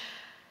it.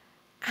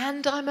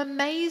 And I'm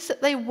amazed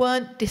that they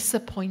weren't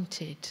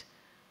disappointed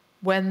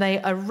when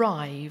they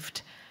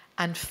arrived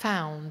and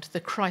found the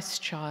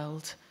Christ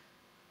child.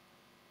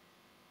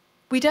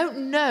 We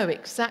don't know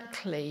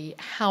exactly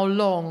how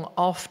long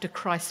after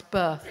Christ's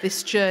birth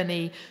this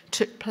journey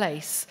took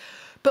place,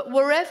 but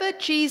wherever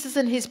Jesus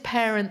and his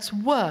parents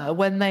were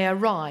when they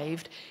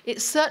arrived,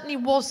 it certainly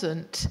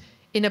wasn't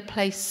in a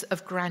place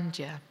of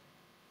grandeur.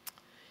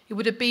 It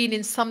would have been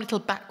in some little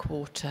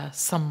backwater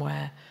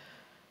somewhere.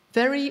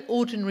 Very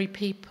ordinary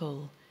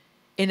people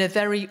in a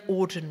very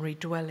ordinary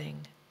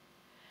dwelling.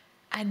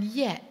 And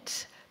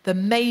yet, the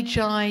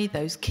Magi,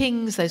 those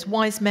kings, those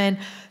wise men,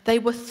 they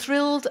were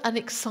thrilled and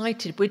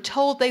excited. We're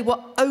told they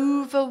were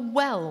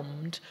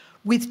overwhelmed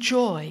with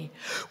joy.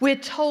 We're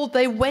told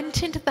they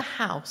went into the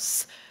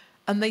house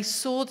and they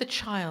saw the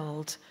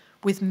child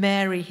with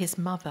Mary, his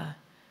mother.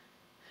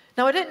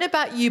 Now, I don't know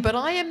about you, but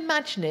I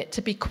imagine it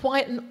to be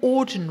quite an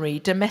ordinary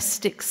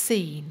domestic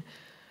scene.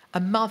 A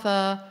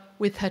mother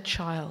with her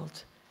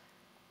child.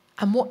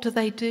 And what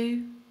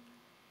do?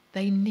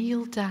 They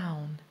kneel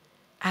down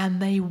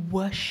and they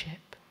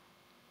worship.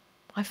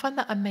 I find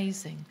that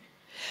amazing.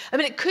 I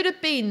mean, it could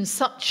have been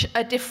such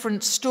a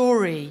different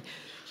story.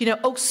 You know,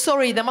 oh,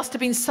 sorry, there must have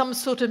been some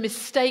sort of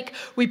mistake.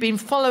 We've been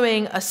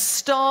following a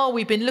star.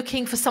 We've been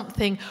looking for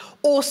something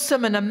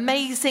awesome and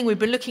amazing. We've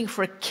been looking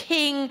for a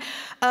king.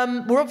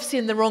 We're obviously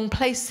in the wrong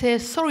place here.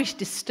 Sorry to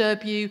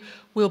disturb you.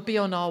 We'll be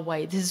on our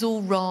way. This is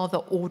all rather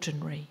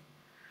ordinary.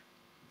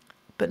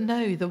 But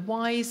no, the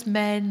wise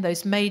men,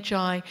 those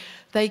Magi,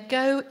 they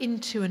go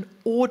into an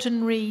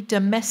ordinary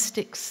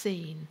domestic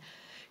scene,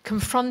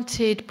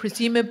 confronted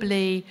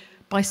presumably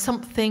by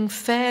something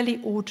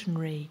fairly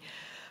ordinary.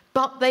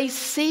 But they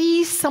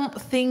see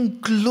something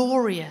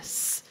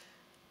glorious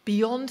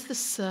beyond the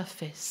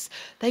surface.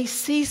 They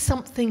see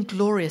something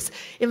glorious.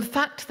 In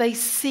fact, they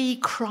see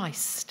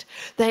Christ.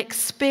 They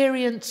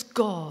experience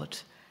God.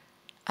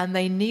 And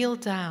they kneel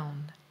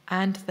down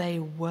and they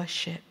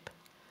worship.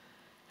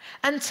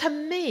 And to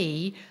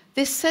me,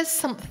 this says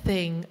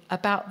something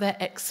about their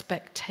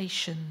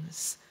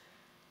expectations.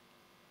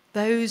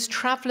 Those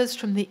travellers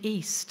from the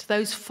East,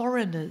 those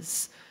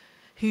foreigners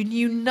who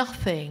knew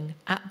nothing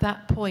at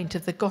that point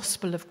of the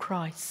gospel of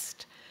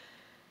Christ,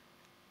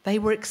 they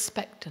were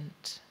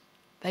expectant.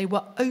 They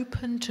were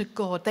open to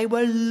God. They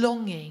were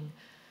longing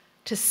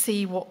to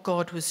see what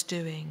God was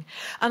doing.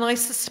 And I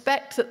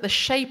suspect that the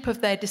shape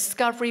of their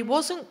discovery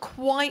wasn't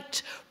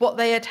quite what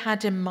they had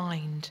had in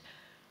mind,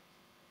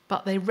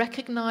 but they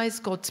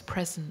recognised God's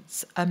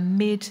presence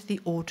amid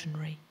the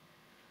ordinary.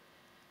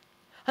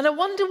 And I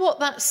wonder what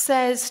that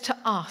says to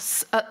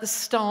us at the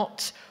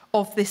start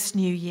of this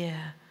new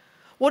year.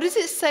 What does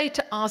it say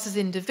to us as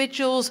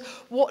individuals?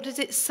 What does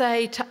it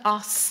say to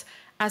us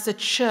as a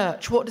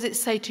church? What does it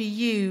say to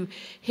you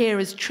here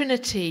as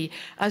Trinity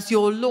as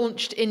you're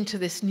launched into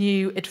this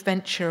new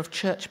adventure of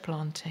church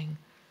planting?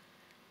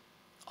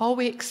 Are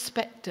we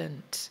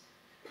expectant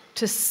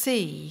to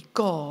see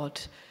God,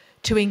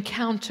 to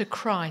encounter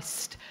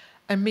Christ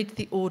amid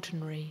the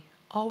ordinary?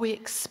 Are we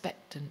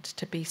expectant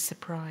to be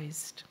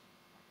surprised?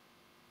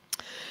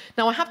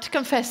 Now, I have to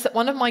confess that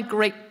one of my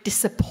great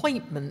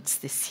disappointments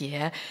this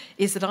year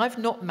is that I've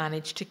not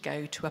managed to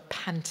go to a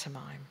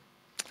pantomime.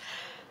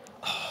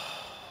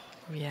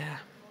 Oh, yeah.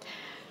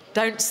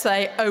 Don't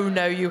say, oh,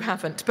 no, you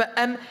haven't. But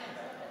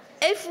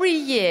every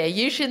year,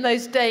 usually in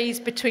those days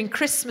between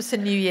Christmas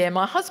and New Year,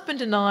 my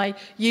husband and I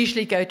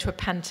usually go to a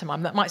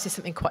pantomime. That might say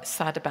something quite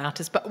sad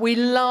about us, but we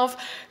love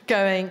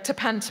going to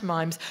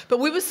pantomimes. But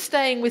we were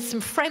staying with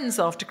some friends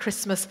after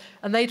Christmas,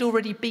 and they'd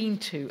already been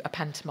to a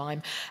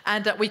pantomime,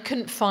 and we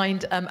couldn't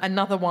find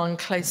another one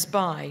close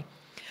by.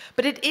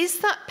 But it is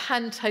that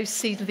panto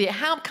season of the year.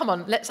 Come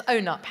on, let's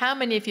own up. How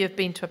many of you have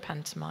been to a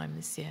pantomime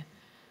this year?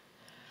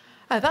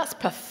 Oh, that's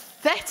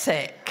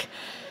pathetic.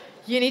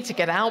 You need to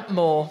get out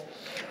more.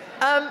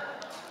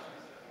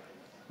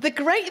 The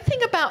great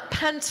thing about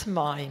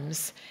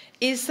pantomimes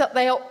is that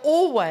they are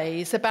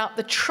always about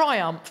the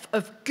triumph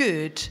of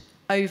good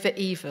over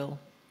evil.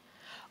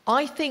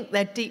 I think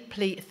they're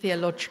deeply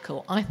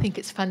theological. I think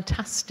it's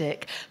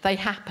fantastic they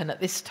happen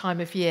at this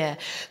time of year.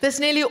 There's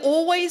nearly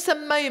always a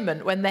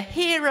moment when the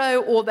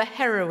hero or the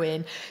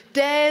heroine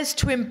dares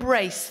to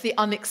embrace the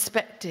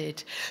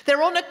unexpected.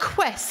 They're on a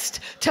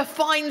quest to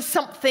find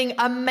something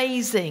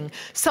amazing,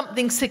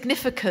 something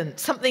significant,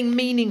 something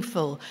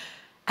meaningful.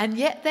 And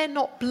yet they're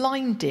not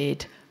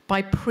blinded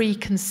by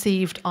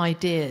preconceived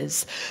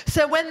ideas.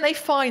 So when they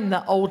find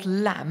that old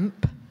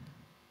lamp,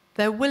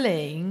 they're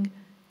willing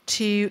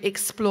to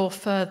explore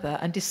further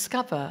and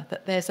discover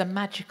that there's a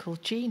magical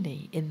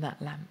genie in that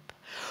lamp.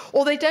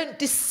 Or they don't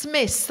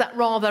dismiss that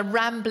rather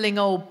rambling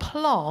old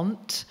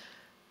plant,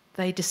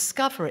 they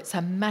discover it's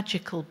a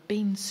magical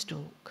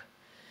beanstalk.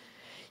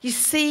 You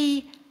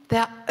see,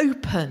 they're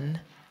open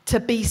to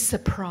be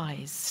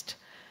surprised.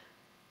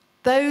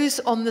 Those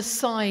on the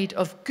side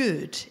of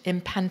good in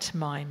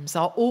pantomimes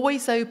are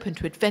always open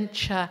to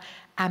adventure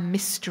and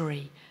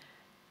mystery.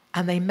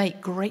 and they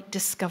make great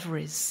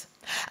discoveries.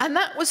 And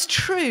that was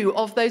true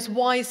of those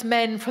wise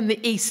men from the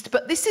East.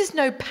 But this is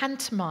no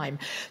pantomime.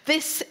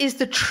 This is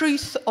the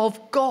truth of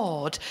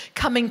God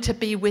coming to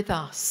be with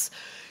us.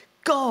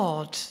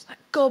 God, that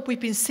God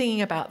we've been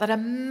singing about, that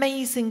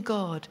amazing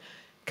God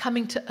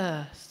coming to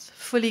earth,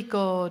 fully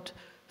God,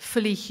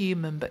 fully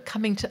human, but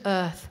coming to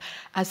earth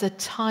as a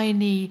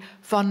tiny,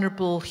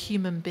 vulnerable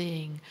human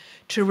being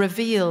to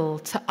reveal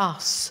to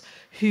us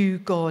who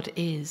God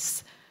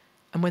is.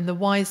 And when the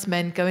wise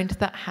men go into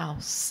that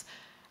house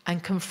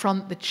and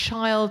confront the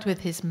child with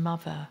his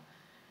mother,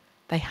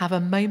 they have a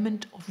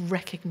moment of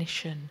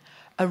recognition,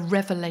 a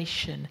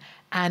revelation,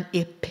 an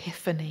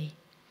epiphany.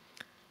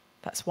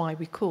 That's why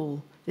we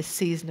call this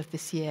season of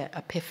this year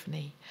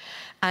Epiphany.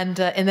 And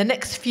in the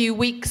next few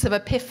weeks of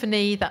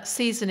Epiphany, that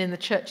season in the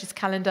church's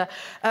calendar,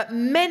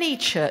 many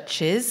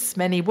churches,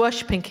 many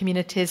worshipping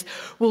communities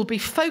will be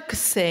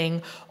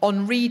focusing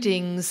on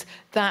readings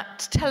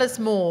that tell us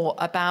more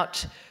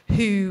about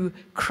who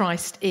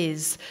Christ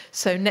is.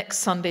 So next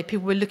Sunday,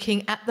 people were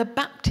looking at the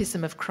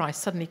baptism of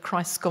Christ. Suddenly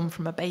Christ's gone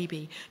from a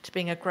baby to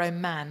being a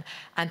grown man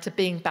and to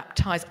being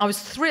baptized. I was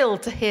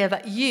thrilled to hear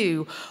that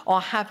you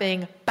are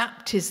having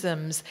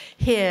baptisms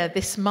here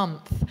this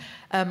month.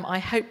 I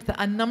hope that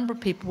a number of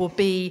people will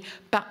be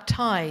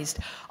baptized.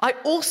 I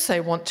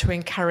also want to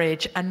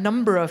encourage a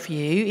number of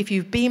you, if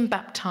you've been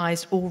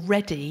baptized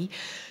already,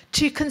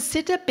 to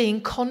consider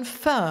being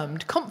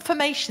confirmed.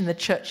 Confirmation in the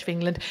Church of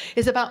England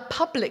is about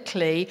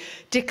publicly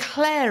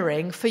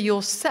declaring for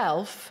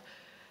yourself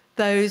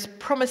those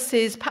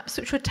promises, perhaps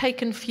which were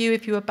taken for you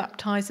if you were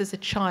baptized as a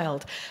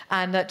child.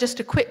 And just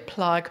a quick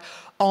plug,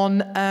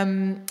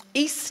 on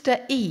Easter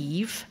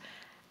Eve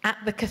at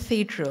the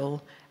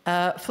cathedral,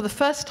 for the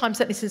first time,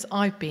 certainly since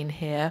I've been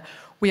here,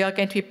 we are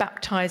going to be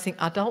baptising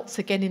adults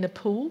again in a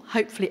pool,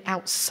 hopefully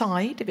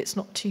outside if it's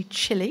not too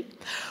chilly,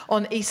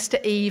 on Easter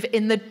Eve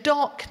in the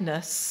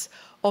darkness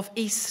of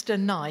Easter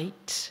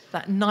night,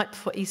 that night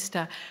before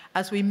Easter,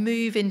 as we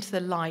move into the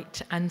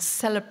light and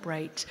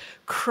celebrate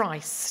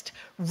Christ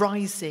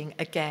rising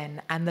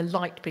again and the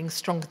light being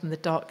stronger than the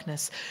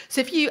darkness.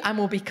 So and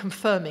we'll be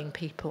confirming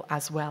people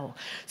as well.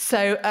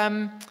 So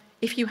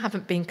if you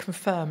haven't been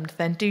confirmed,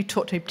 then do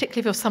talk to me, particularly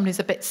if you're someone who's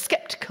a bit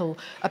sceptical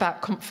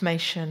about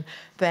confirmation,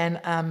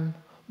 then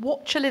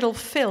watch a little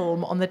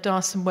film on the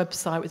Darson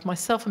website with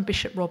myself and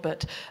Bishop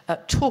Robert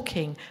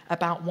talking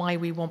about why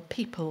we want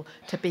people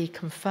to be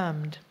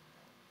confirmed.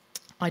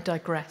 I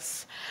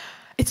digress.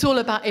 It's all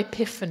about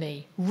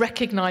Epiphany,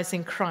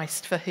 recognising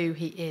Christ for who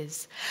he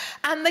is.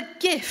 And the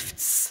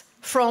gifts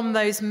from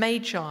those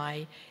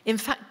magi, in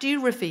fact,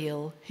 do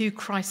reveal who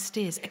Christ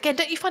is. Again,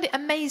 don't you find it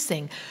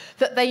amazing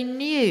that they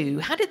knew?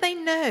 How did they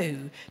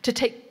know to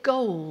take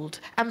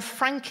gold and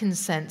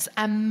frankincense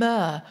and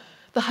myrrh?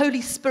 The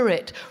Holy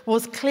Spirit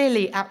was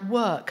clearly at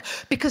work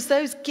because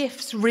those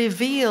gifts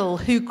reveal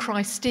who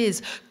Christ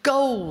is.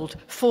 Gold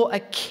for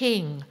a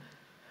king,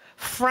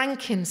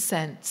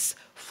 frankincense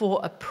for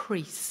a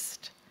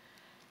priest,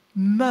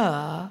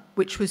 myrrh,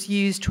 which was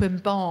used to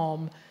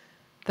embalm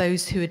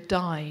those who had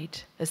died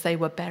as they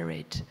were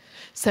buried.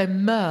 So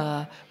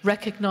myrrh,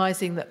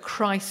 recognising that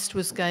Christ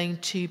was going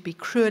to be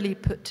cruelly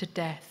put to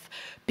death,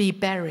 be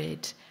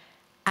buried,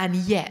 and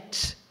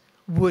yet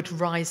would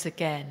rise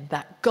again.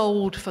 That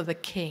gold for the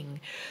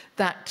king,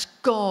 that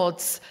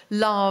God's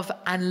love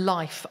and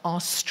life are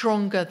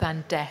stronger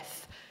than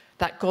death,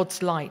 that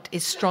God's light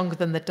is stronger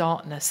than the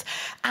darkness.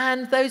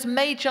 And those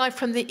magi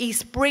from the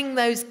east bring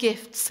those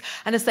gifts,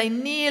 and as they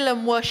kneel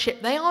and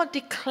worship, they are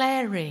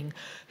declaring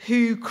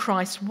who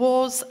Christ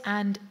was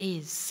and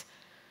is.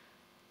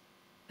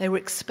 They were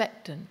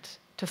expectant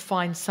to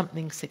find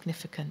something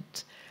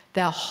significant.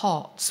 Their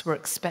hearts were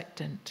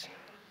expectant.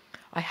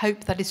 I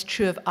hope that is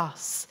true of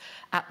us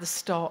at the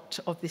start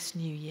of this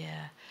new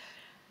year,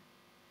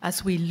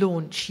 as we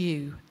launch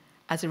you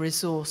as a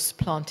resource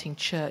planting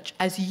church,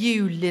 as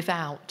you live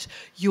out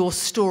your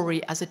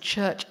story as a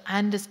church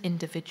and as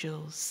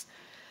individuals.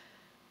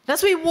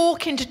 As we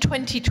walk into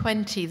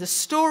 2020, the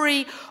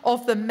story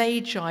of the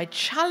Magi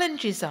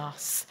challenges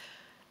us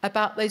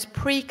about those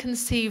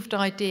preconceived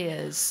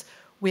ideas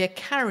we are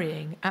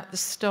carrying at the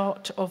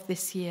start of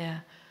this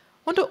year.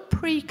 I wonder what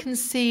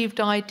preconceived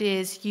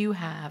ideas you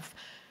have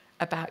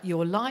about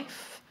your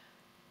life,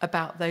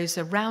 about those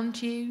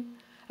around you,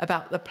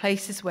 about the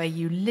places where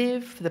you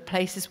live, the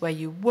places where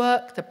you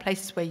work, the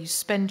places where you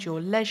spend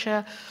your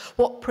leisure.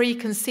 What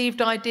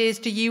preconceived ideas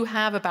do you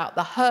have about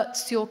the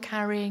hurts you're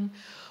carrying?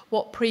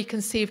 What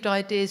preconceived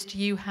ideas do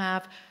you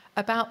have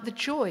about the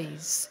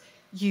joys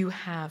you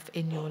have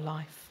in your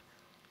life?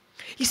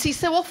 You see,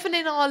 so often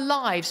in our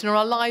lives and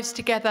our lives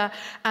together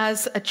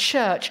as a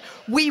church,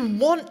 we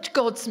want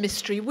God's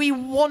mystery, we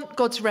want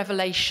God's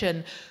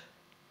revelation,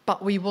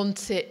 but we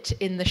want it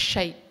in the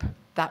shape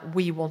that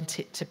we want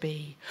it to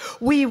be.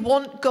 We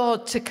want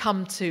God to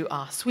come to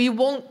us. We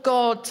want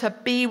God to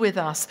be with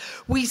us.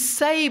 We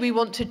say we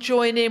want to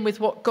join in with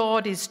what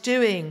God is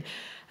doing.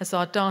 as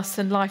our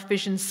Dawson Life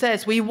Vision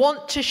says, we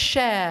want to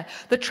share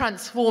the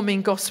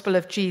transforming gospel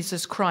of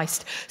Jesus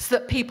Christ so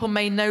that people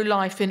may know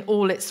life in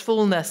all its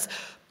fullness.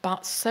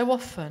 But so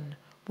often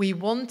we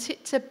want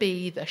it to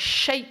be the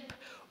shape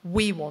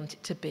we want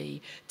it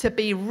to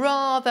be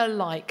rather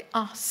like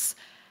us,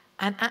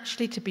 and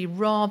actually to be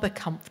rather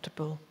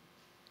comfortable.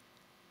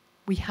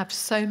 We have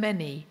so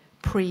many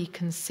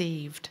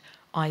preconceived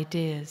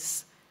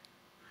ideas.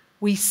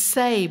 We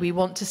say we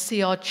want to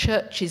see our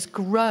churches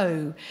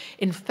grow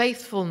in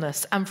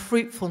faithfulness and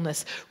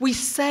fruitfulness. We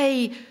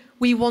say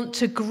we want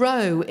to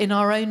grow in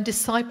our own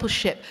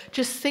discipleship.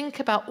 Just think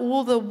about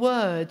all the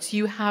words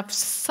you have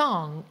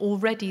sung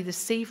already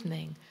this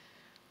evening.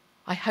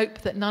 I hope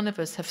that none of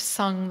us have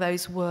sung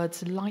those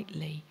words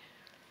lightly.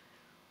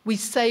 We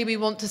say we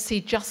want to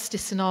see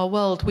justice in our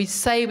world. We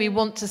say we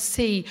want to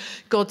see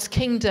God's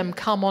kingdom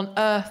come on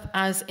earth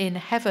as in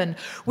heaven.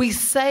 We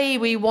say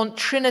we want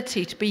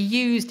Trinity to be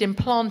used in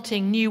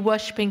planting new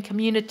worshipping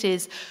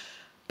communities.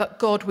 But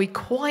God, we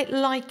quite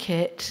like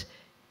it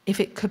if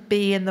it could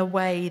be in the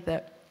way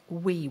that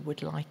we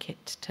would like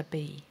it to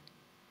be.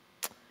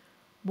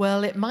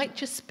 Well, it might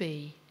just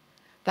be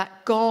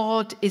that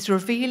God is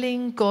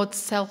revealing God's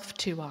self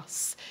to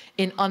us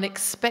in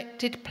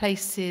unexpected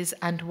places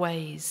and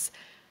ways.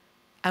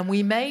 And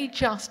we may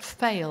just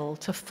fail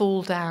to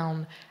fall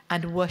down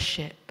and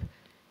worship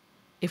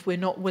if we're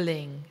not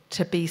willing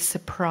to be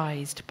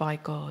surprised by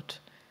God.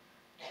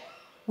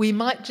 We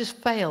might just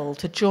fail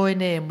to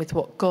join in with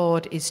what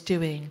God is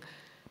doing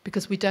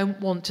because we don't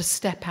want to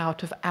step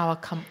out of our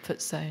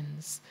comfort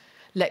zones.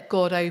 Let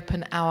God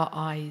open our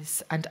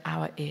eyes and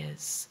our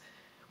ears.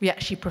 We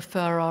actually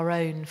prefer our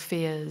own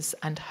fears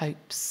and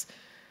hopes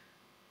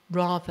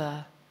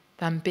rather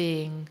than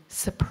being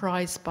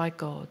surprised by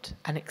God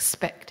and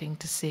expecting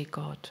to see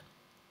God.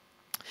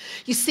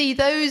 You see,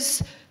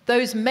 those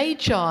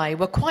magi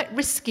were quite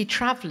risky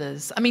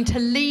travellers. I mean, to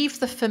leave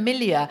the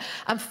familiar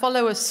and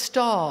follow a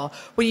star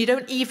when you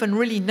don't even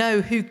really know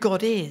who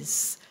God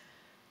is,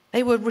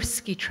 they were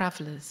risky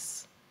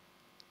travellers.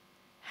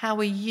 How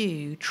are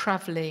you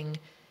travelling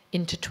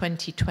into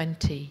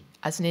 2020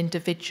 as an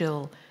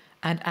individual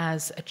and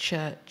as a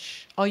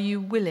church? Are you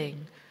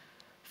willing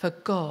for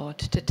God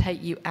to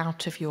take you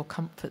out of your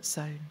comfort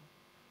zone?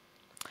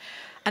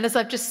 And as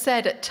I've just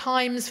said, at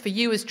times for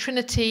you as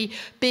Trinity,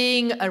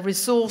 being a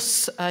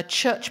resource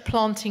church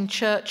planting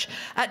church,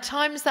 at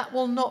times that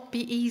will not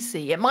be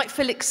easy. It might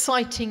feel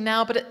exciting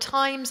now, but at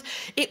times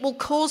it will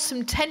cause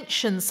some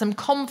tension, some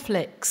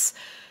conflicts.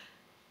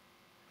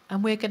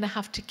 And we're going to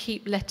have to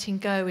keep letting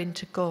go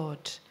into God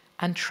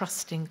and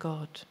trusting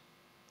God.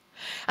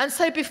 And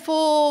so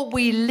before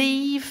we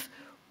leave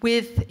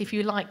with, if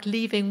you like,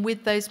 leaving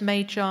with those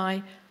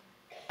magi,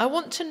 I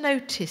want to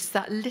notice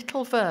that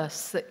little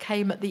verse that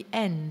came at the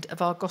end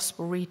of our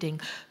gospel reading,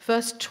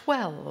 verse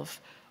 12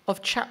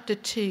 of chapter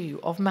 2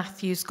 of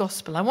Matthew's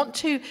gospel. I want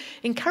to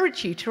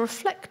encourage you to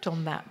reflect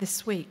on that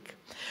this week.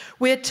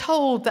 We're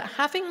told that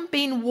having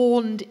been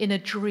warned in a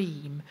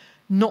dream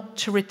not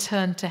to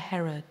return to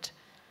Herod,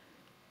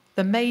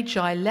 the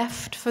magi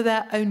left for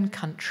their own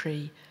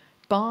country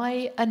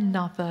by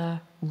another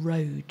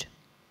road.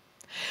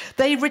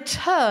 They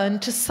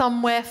returned to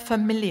somewhere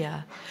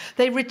familiar.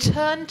 They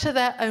returned to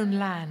their own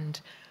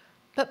land,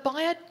 but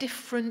by a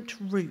different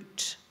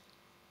route.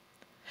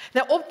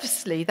 Now,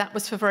 obviously, that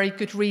was for very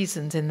good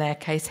reasons in their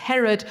case.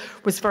 Herod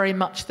was very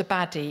much the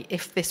baddie.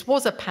 If this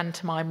was a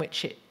pantomime,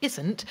 which it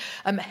isn't,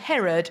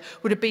 Herod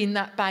would have been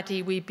that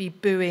baddie we'd be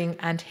booing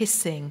and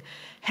hissing.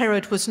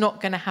 Herod was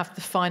not going to have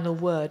the final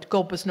word.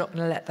 God was not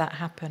going to let that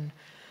happen.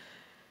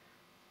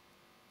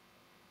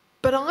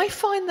 But I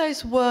find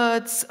those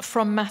words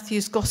from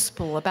Matthew's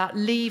gospel about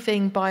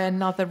leaving by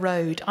another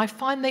road, I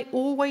find they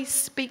always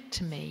speak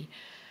to me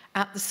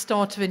at the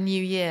start of a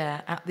new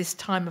year, at this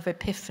time of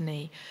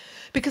Epiphany,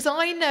 because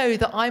I know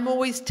that I'm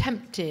always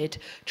tempted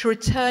to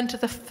return to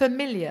the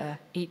familiar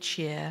each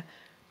year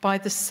by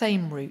the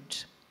same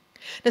route.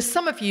 Now,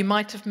 some of you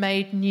might have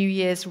made New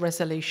Year's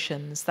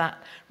resolutions,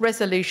 that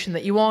resolution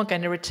that you are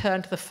going to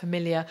return to the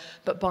familiar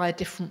but by a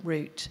different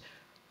route.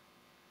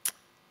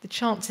 The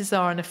chances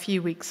are in a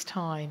few weeks'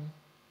 time,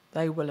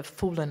 they will have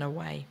fallen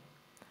away.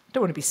 I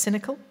don't want to be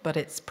cynical, but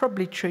it's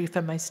probably true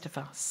for most of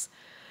us.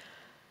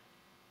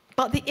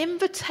 But the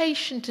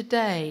invitation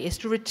today is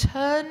to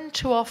return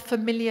to our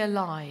familiar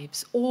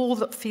lives, all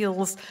that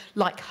feels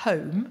like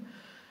home,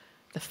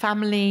 the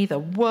family, the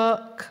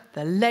work,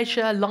 the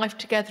leisure, life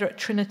together at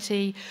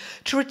Trinity,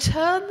 to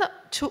return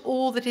to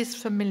all that is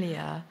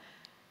familiar,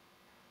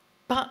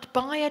 but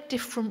by a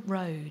different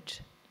road.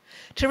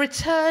 To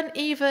return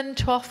even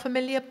to our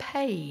familiar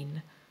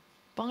pain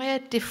by a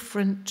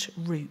different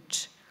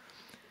route.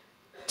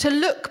 To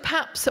look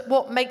perhaps at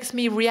what makes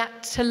me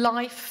react to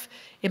life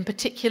in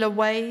particular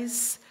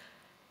ways.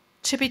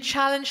 To be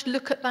challenged,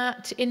 look at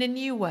that in a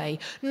new way.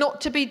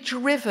 Not to be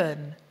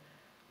driven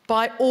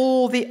by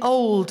all the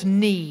old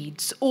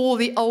needs, all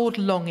the old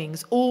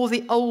longings, all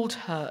the old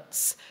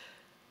hurts,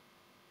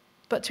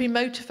 but to be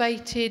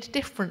motivated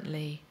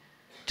differently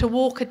to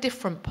walk a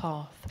different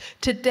path,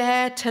 to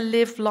dare to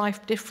live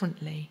life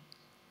differently.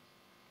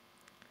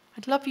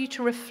 I'd love you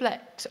to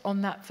reflect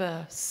on that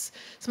verse.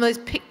 Some of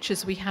those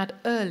pictures we had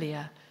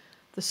earlier,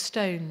 the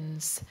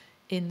stones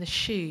in the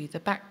shoe, the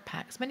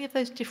backpacks, many of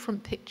those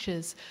different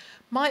pictures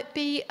might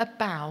be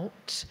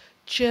about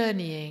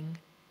journeying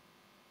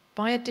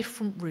by a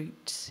different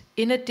route,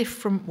 in a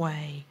different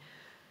way,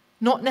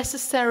 not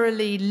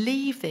necessarily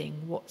leaving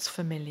what's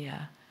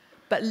familiar,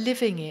 but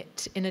living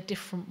it in a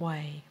different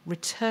way,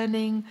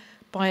 returning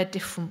by a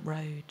different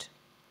road.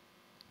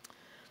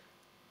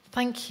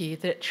 Thank you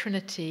that at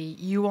Trinity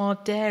you are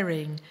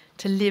daring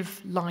to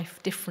live life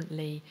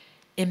differently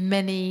in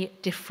many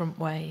different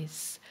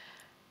ways.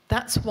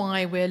 That's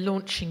why we're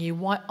launching you,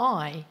 why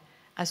I,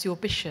 as your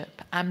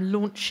bishop, am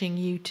launching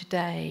you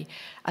today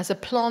as a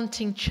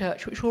planting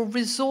church which will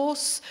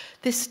resource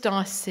this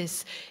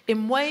diocese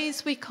in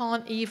ways we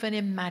can't even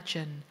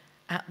imagine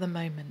at the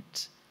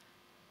moment.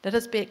 Let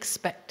us be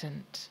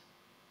expectant.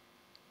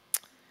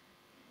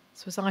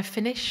 So as I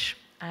finish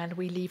and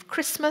we leave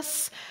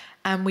Christmas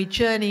and we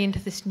journey into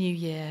this new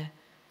year,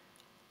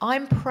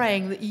 I'm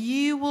praying that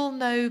you will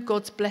know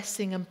God's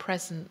blessing and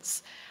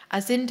presence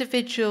as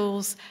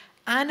individuals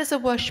and as a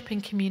worshipping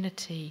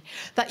community,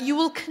 that you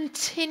will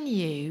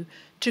continue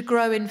to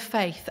grow in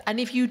faith. And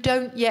if you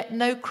don't yet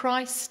know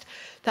Christ,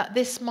 that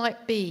this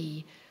might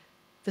be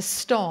the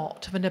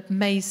start of an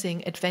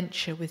amazing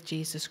adventure with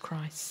Jesus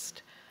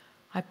Christ.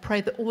 I pray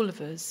that all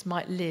of us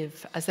might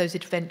live as those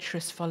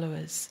adventurous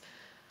followers.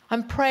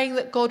 I'm praying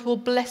that God will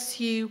bless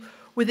you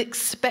with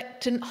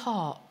expectant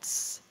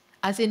hearts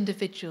as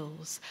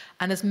individuals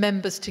and as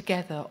members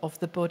together of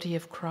the body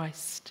of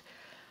Christ.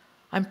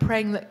 I'm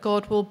praying that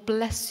God will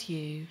bless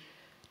you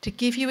to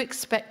give you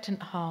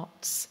expectant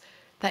hearts,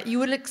 that you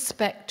will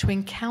expect to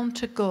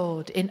encounter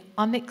God in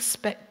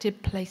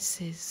unexpected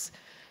places,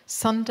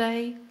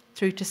 Sunday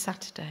through to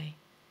Saturday,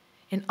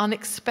 in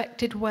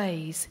unexpected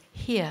ways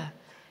here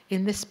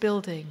in this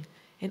building,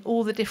 in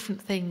all the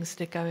different things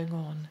that are going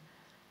on.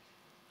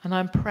 And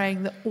I'm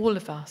praying that all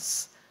of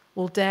us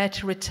will dare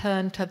to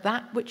return to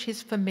that which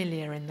is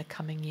familiar in the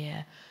coming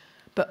year,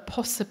 but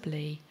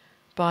possibly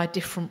by a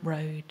different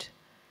road.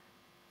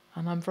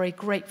 And I'm very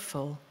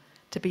grateful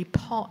to be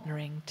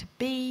partnering, to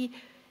be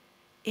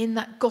in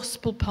that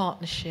gospel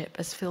partnership,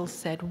 as Phil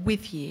said,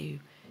 with you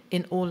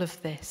in all of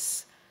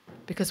this,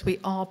 because we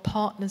are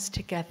partners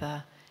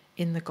together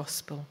in the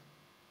gospel.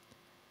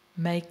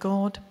 May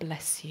God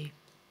bless you.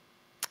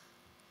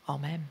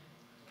 Amen.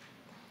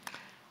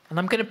 And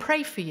I'm going to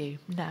pray for you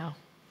now.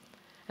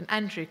 And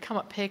Andrew, come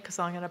up here, because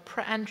I'm going to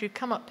pray. Andrew,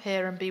 come up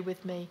here and be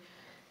with me,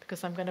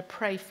 because I'm going to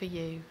pray for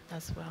you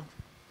as well.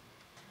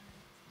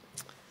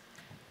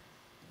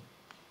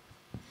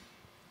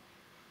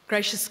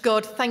 Gracious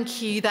God,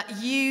 thank you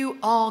that you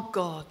are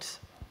God,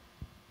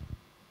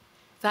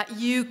 that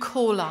you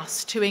call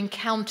us to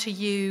encounter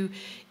you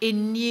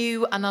in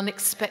new and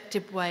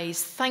unexpected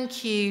ways.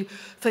 Thank you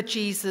for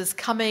Jesus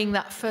coming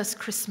that first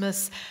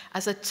Christmas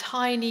as a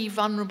tiny,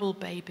 vulnerable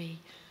baby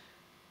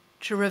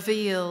to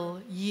reveal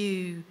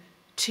you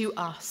to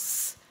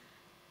us.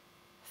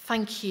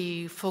 Thank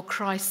you for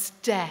Christ's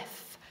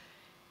death,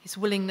 his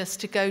willingness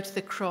to go to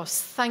the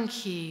cross.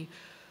 Thank you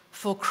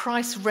for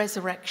Christ's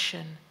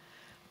resurrection.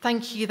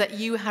 Thank you that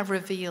you have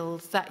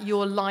revealed that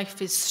your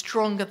life is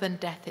stronger than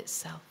death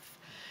itself.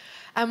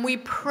 And we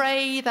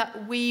pray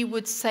that we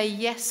would say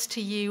yes to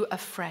you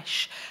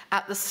afresh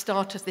at the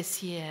start of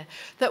this year,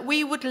 that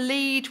we would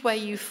lead where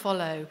you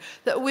follow,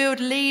 that we would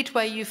lead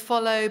where you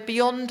follow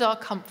beyond our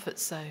comfort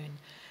zone,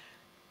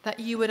 that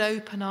you would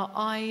open our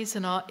eyes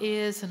and our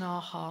ears and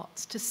our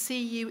hearts to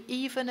see you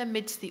even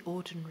amidst the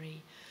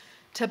ordinary,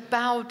 to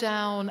bow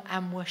down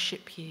and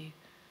worship you,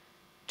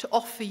 to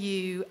offer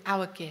you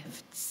our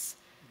gifts,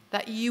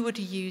 that you would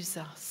use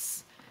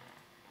us.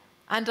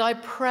 And I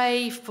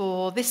pray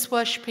for this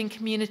worshipping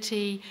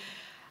community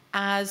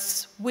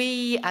as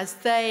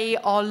they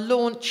are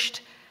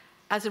launched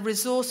as a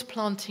resource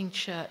planting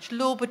church.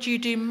 Lord, would you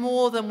do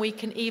more than we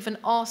can even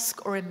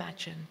ask or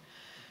imagine?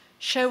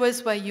 Show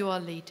us where you are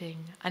leading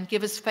and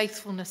give us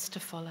faithfulness to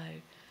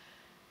follow.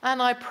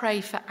 And I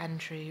pray for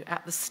Andrew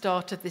at the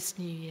start of this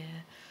new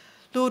year.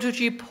 Lord, would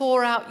you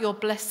pour out your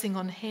blessing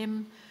on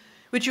him?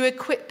 Would you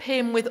equip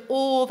him with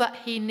all that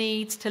he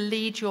needs to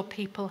lead your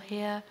people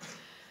here?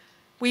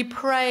 We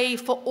pray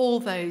for all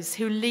those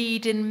who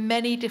lead in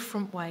many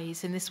different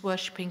ways in this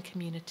worshipping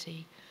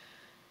community.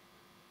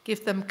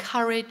 Give them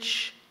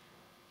courage,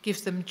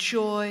 give them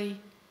joy.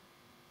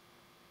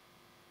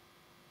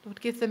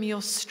 Lord, give them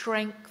your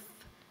strength,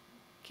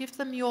 give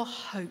them your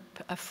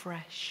hope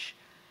afresh,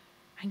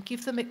 and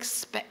give them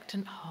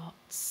expectant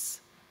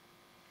hearts.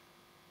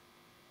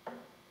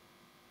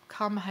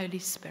 Come, Holy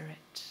Spirit.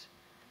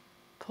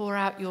 Pour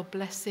out your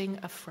blessing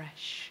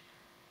afresh,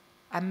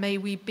 and may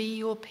we be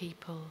your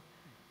people,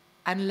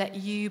 and let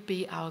you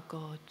be our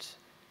God.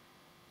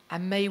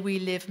 And may we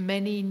live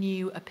many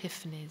new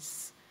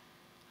epiphanies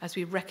as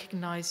we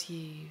recognize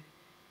you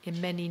in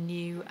many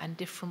new and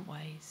different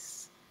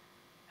ways.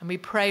 And we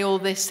pray all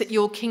this, that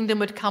your kingdom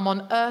would come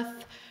on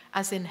earth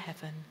as in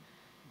heaven.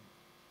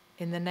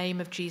 In the name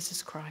of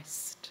Jesus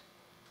Christ.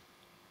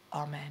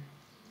 Amen.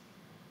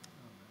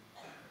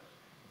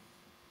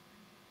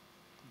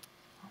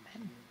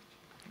 Amen.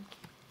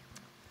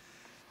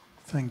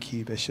 Thank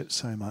you, Bishop,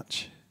 so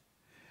much.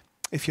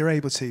 If you're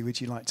able to, would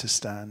you like to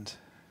stand?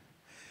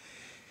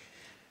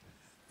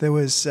 There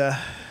was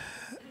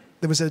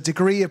a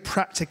degree of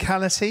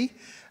practicality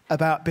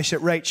about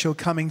Bishop Rachel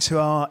coming to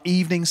our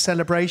evening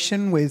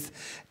celebration with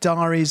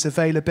Dari's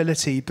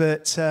availability,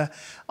 but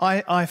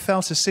I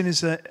felt as soon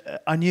as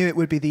I knew it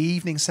would be the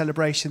evening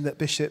celebration that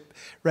Bishop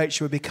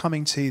Rachel would be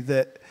coming to,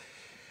 that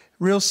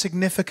real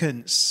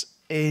significance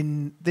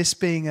in this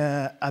being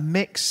a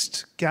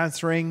mixed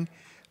gathering,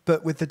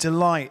 but with the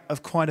delight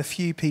of quite a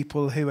few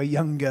people who are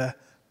younger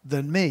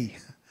than me,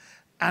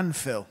 and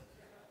Phil,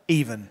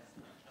 even.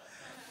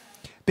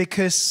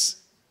 Because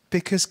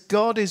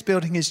God is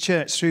building his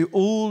church through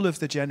all of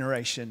the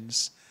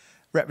generations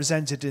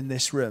represented in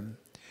this room.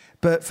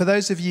 But for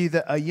those of you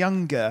that are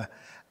younger,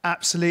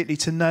 absolutely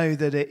to know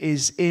that it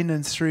is in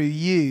and through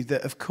you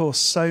that, of course,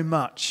 so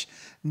much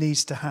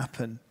needs to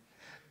happen.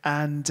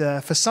 And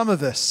for some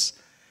of us,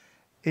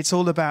 it's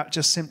all about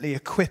just simply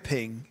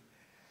equipping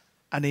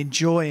and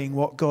enjoying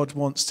what God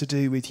wants to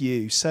do with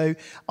you. So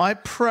I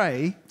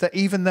pray that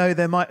even though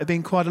there might have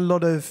been quite a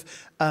lot of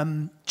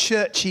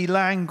churchy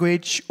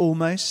language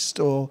almost,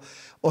 or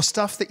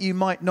stuff that you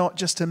might not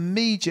just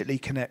immediately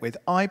connect with,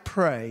 I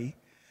pray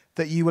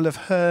that you will have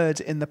heard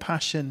in the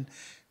passion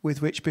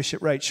with which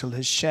Bishop Rachel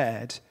has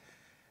shared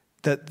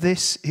that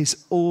this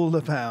is all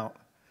about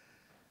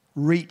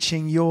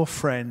reaching your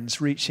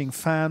friends, reaching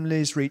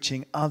families,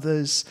 reaching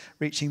others,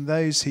 reaching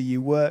those who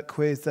you work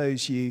with,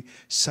 those you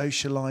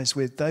socialize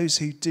with, those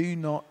who do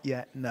not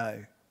yet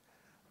know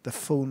the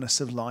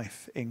fullness of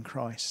life in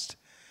Christ.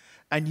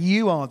 And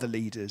you are the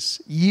leaders,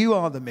 you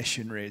are the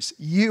missionaries,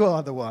 you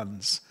are the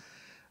ones.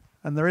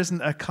 And there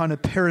isn't a kind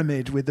of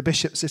pyramid with the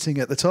bishop sitting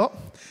at the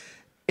top.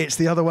 It's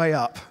the other way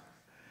up.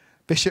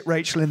 Bishop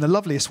Rachel, in the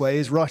loveliest way,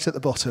 is right at the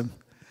bottom.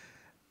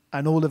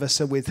 And all of us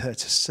are with her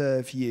to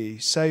serve you.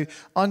 So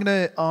I'm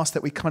going to ask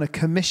that we kind of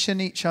commission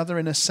each other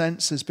in a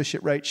sense, as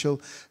Bishop Rachel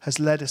has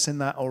led us in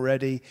that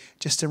already,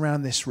 just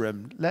around this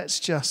room. Let's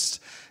just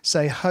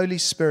say, Holy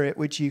Spirit,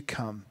 would you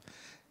come?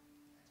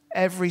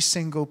 Every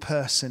single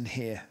person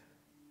here,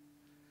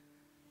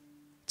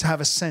 to have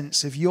a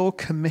sense of your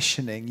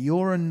commissioning,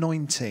 your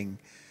anointing,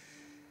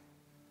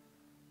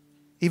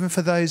 even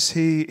for those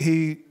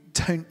who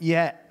don't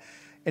yet,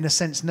 in a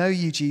sense, know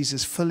you,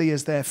 Jesus, fully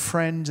as their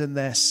friend and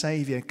their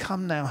Saviour.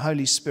 Come now,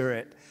 Holy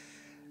Spirit.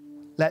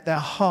 Let their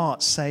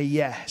hearts say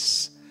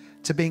yes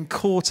to being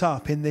caught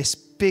up in this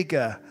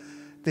bigger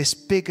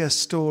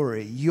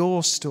story,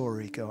 your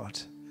story, God.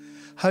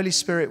 Holy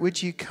Spirit,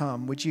 would you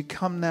come? Would you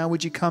come now?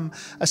 Would you come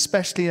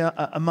especially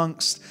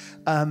amongst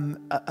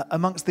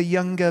the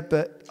younger,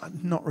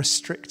 but not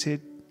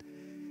restricted,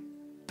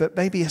 but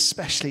maybe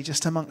especially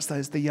just amongst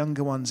the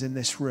younger ones in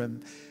this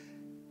room.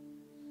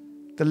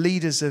 The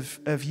leaders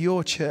of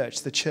your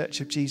church, the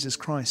Church of Jesus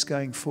Christ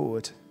going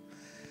forward,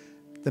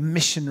 the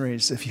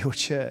missionaries of your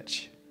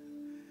church.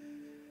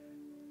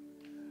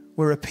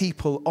 We're a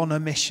people on a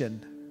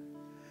mission.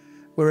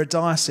 We're a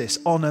diocese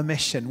on a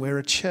mission. We're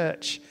a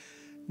church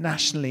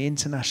nationally,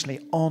 internationally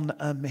on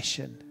a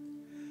mission.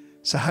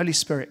 So Holy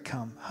Spirit,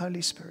 come.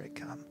 Holy Spirit,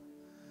 come.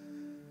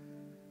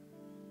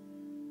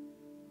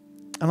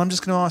 And I'm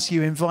just going to ask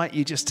you, invite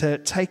you just to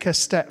take a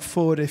step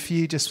forward. If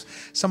you just,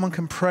 someone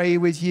can pray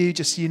with you,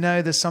 just, you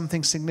know, there's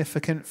something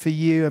significant for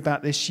you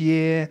about this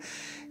year.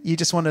 You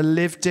just want to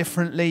live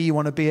differently. You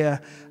want to be a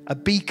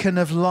beacon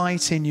of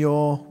light in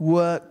your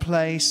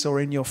workplace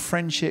or in your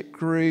friendship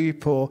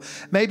group, or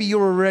maybe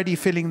you're already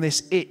feeling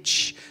this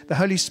itch. The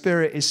Holy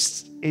Spirit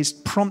is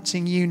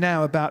prompting you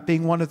now about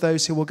being one of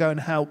those who will go and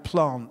help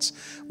plant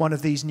one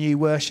of these new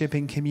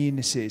worshiping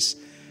communities.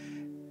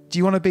 Do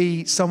you want to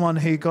be someone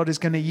who God is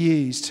going to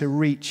use to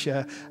reach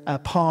a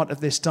part of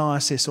this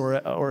diocese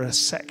or a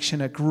section,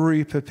 a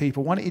group of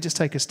people? Why don't you just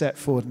take a step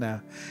forward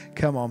now?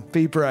 Come on,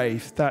 be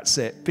brave. That's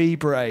it. Be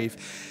brave.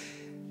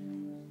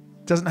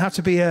 Doesn't have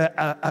to be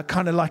a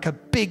kind of like a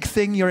big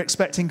thing you're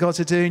expecting God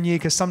to do in you,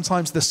 because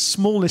sometimes the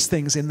smallest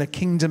things in the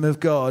kingdom of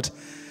God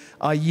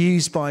are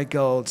used by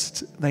God.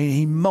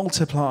 He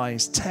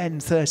multiplies 10,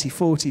 30,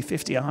 40,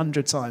 50,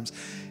 100 times.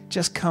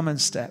 Just come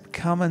and step.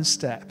 Come and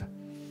step.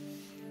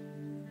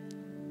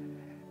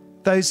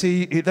 Those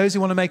who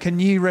want to make a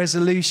new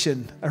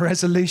resolution, a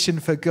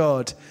resolution for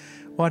God,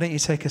 why don't you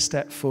take a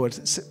step forward?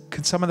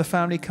 Can some of the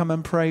family come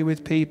and pray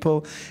with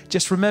people?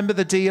 Just remember,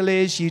 the deal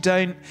is you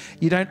don't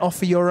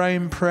offer your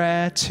own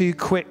prayer too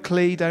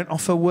quickly. Don't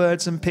offer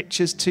words and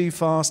pictures too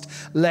fast.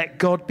 Let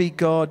God be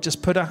God.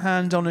 Just put a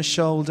hand on a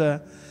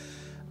shoulder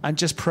and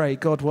just pray,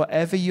 God,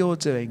 whatever you're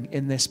doing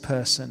in this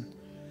person,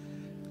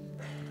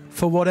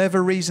 for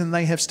whatever reason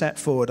they have stepped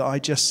forward, I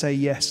just say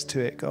yes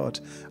to it, God.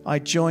 I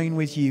join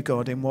with you,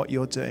 God, in what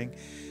you're doing.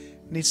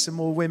 Need some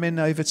more women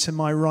over to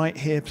my right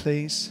here,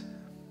 please.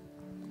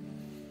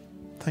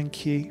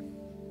 Thank you.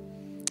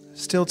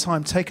 Still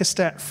time. Take a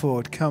step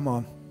forward. Come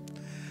on.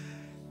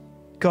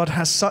 God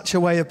has such a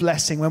way of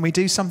blessing. When we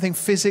do something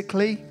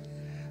physically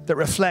that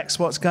reflects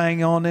what's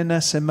going on in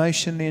us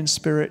emotionally and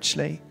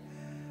spiritually,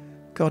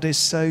 God is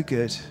so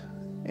good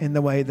in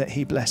the way that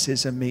he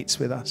blesses and meets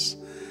with us.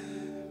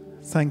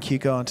 Thank you,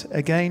 God.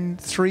 Again,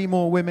 3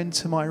 more women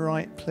to my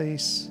right,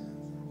 please.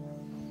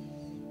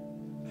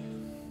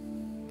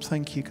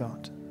 Thank you,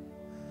 God.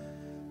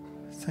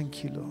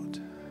 Thank you, Lord.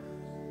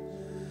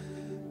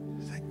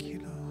 Thank you,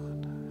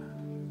 Lord.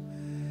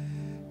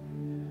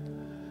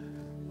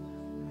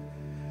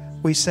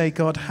 We say,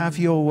 God, have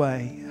your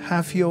way.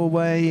 Have your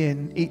way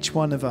in each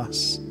one of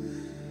us.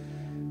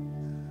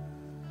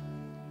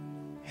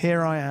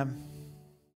 Here I am.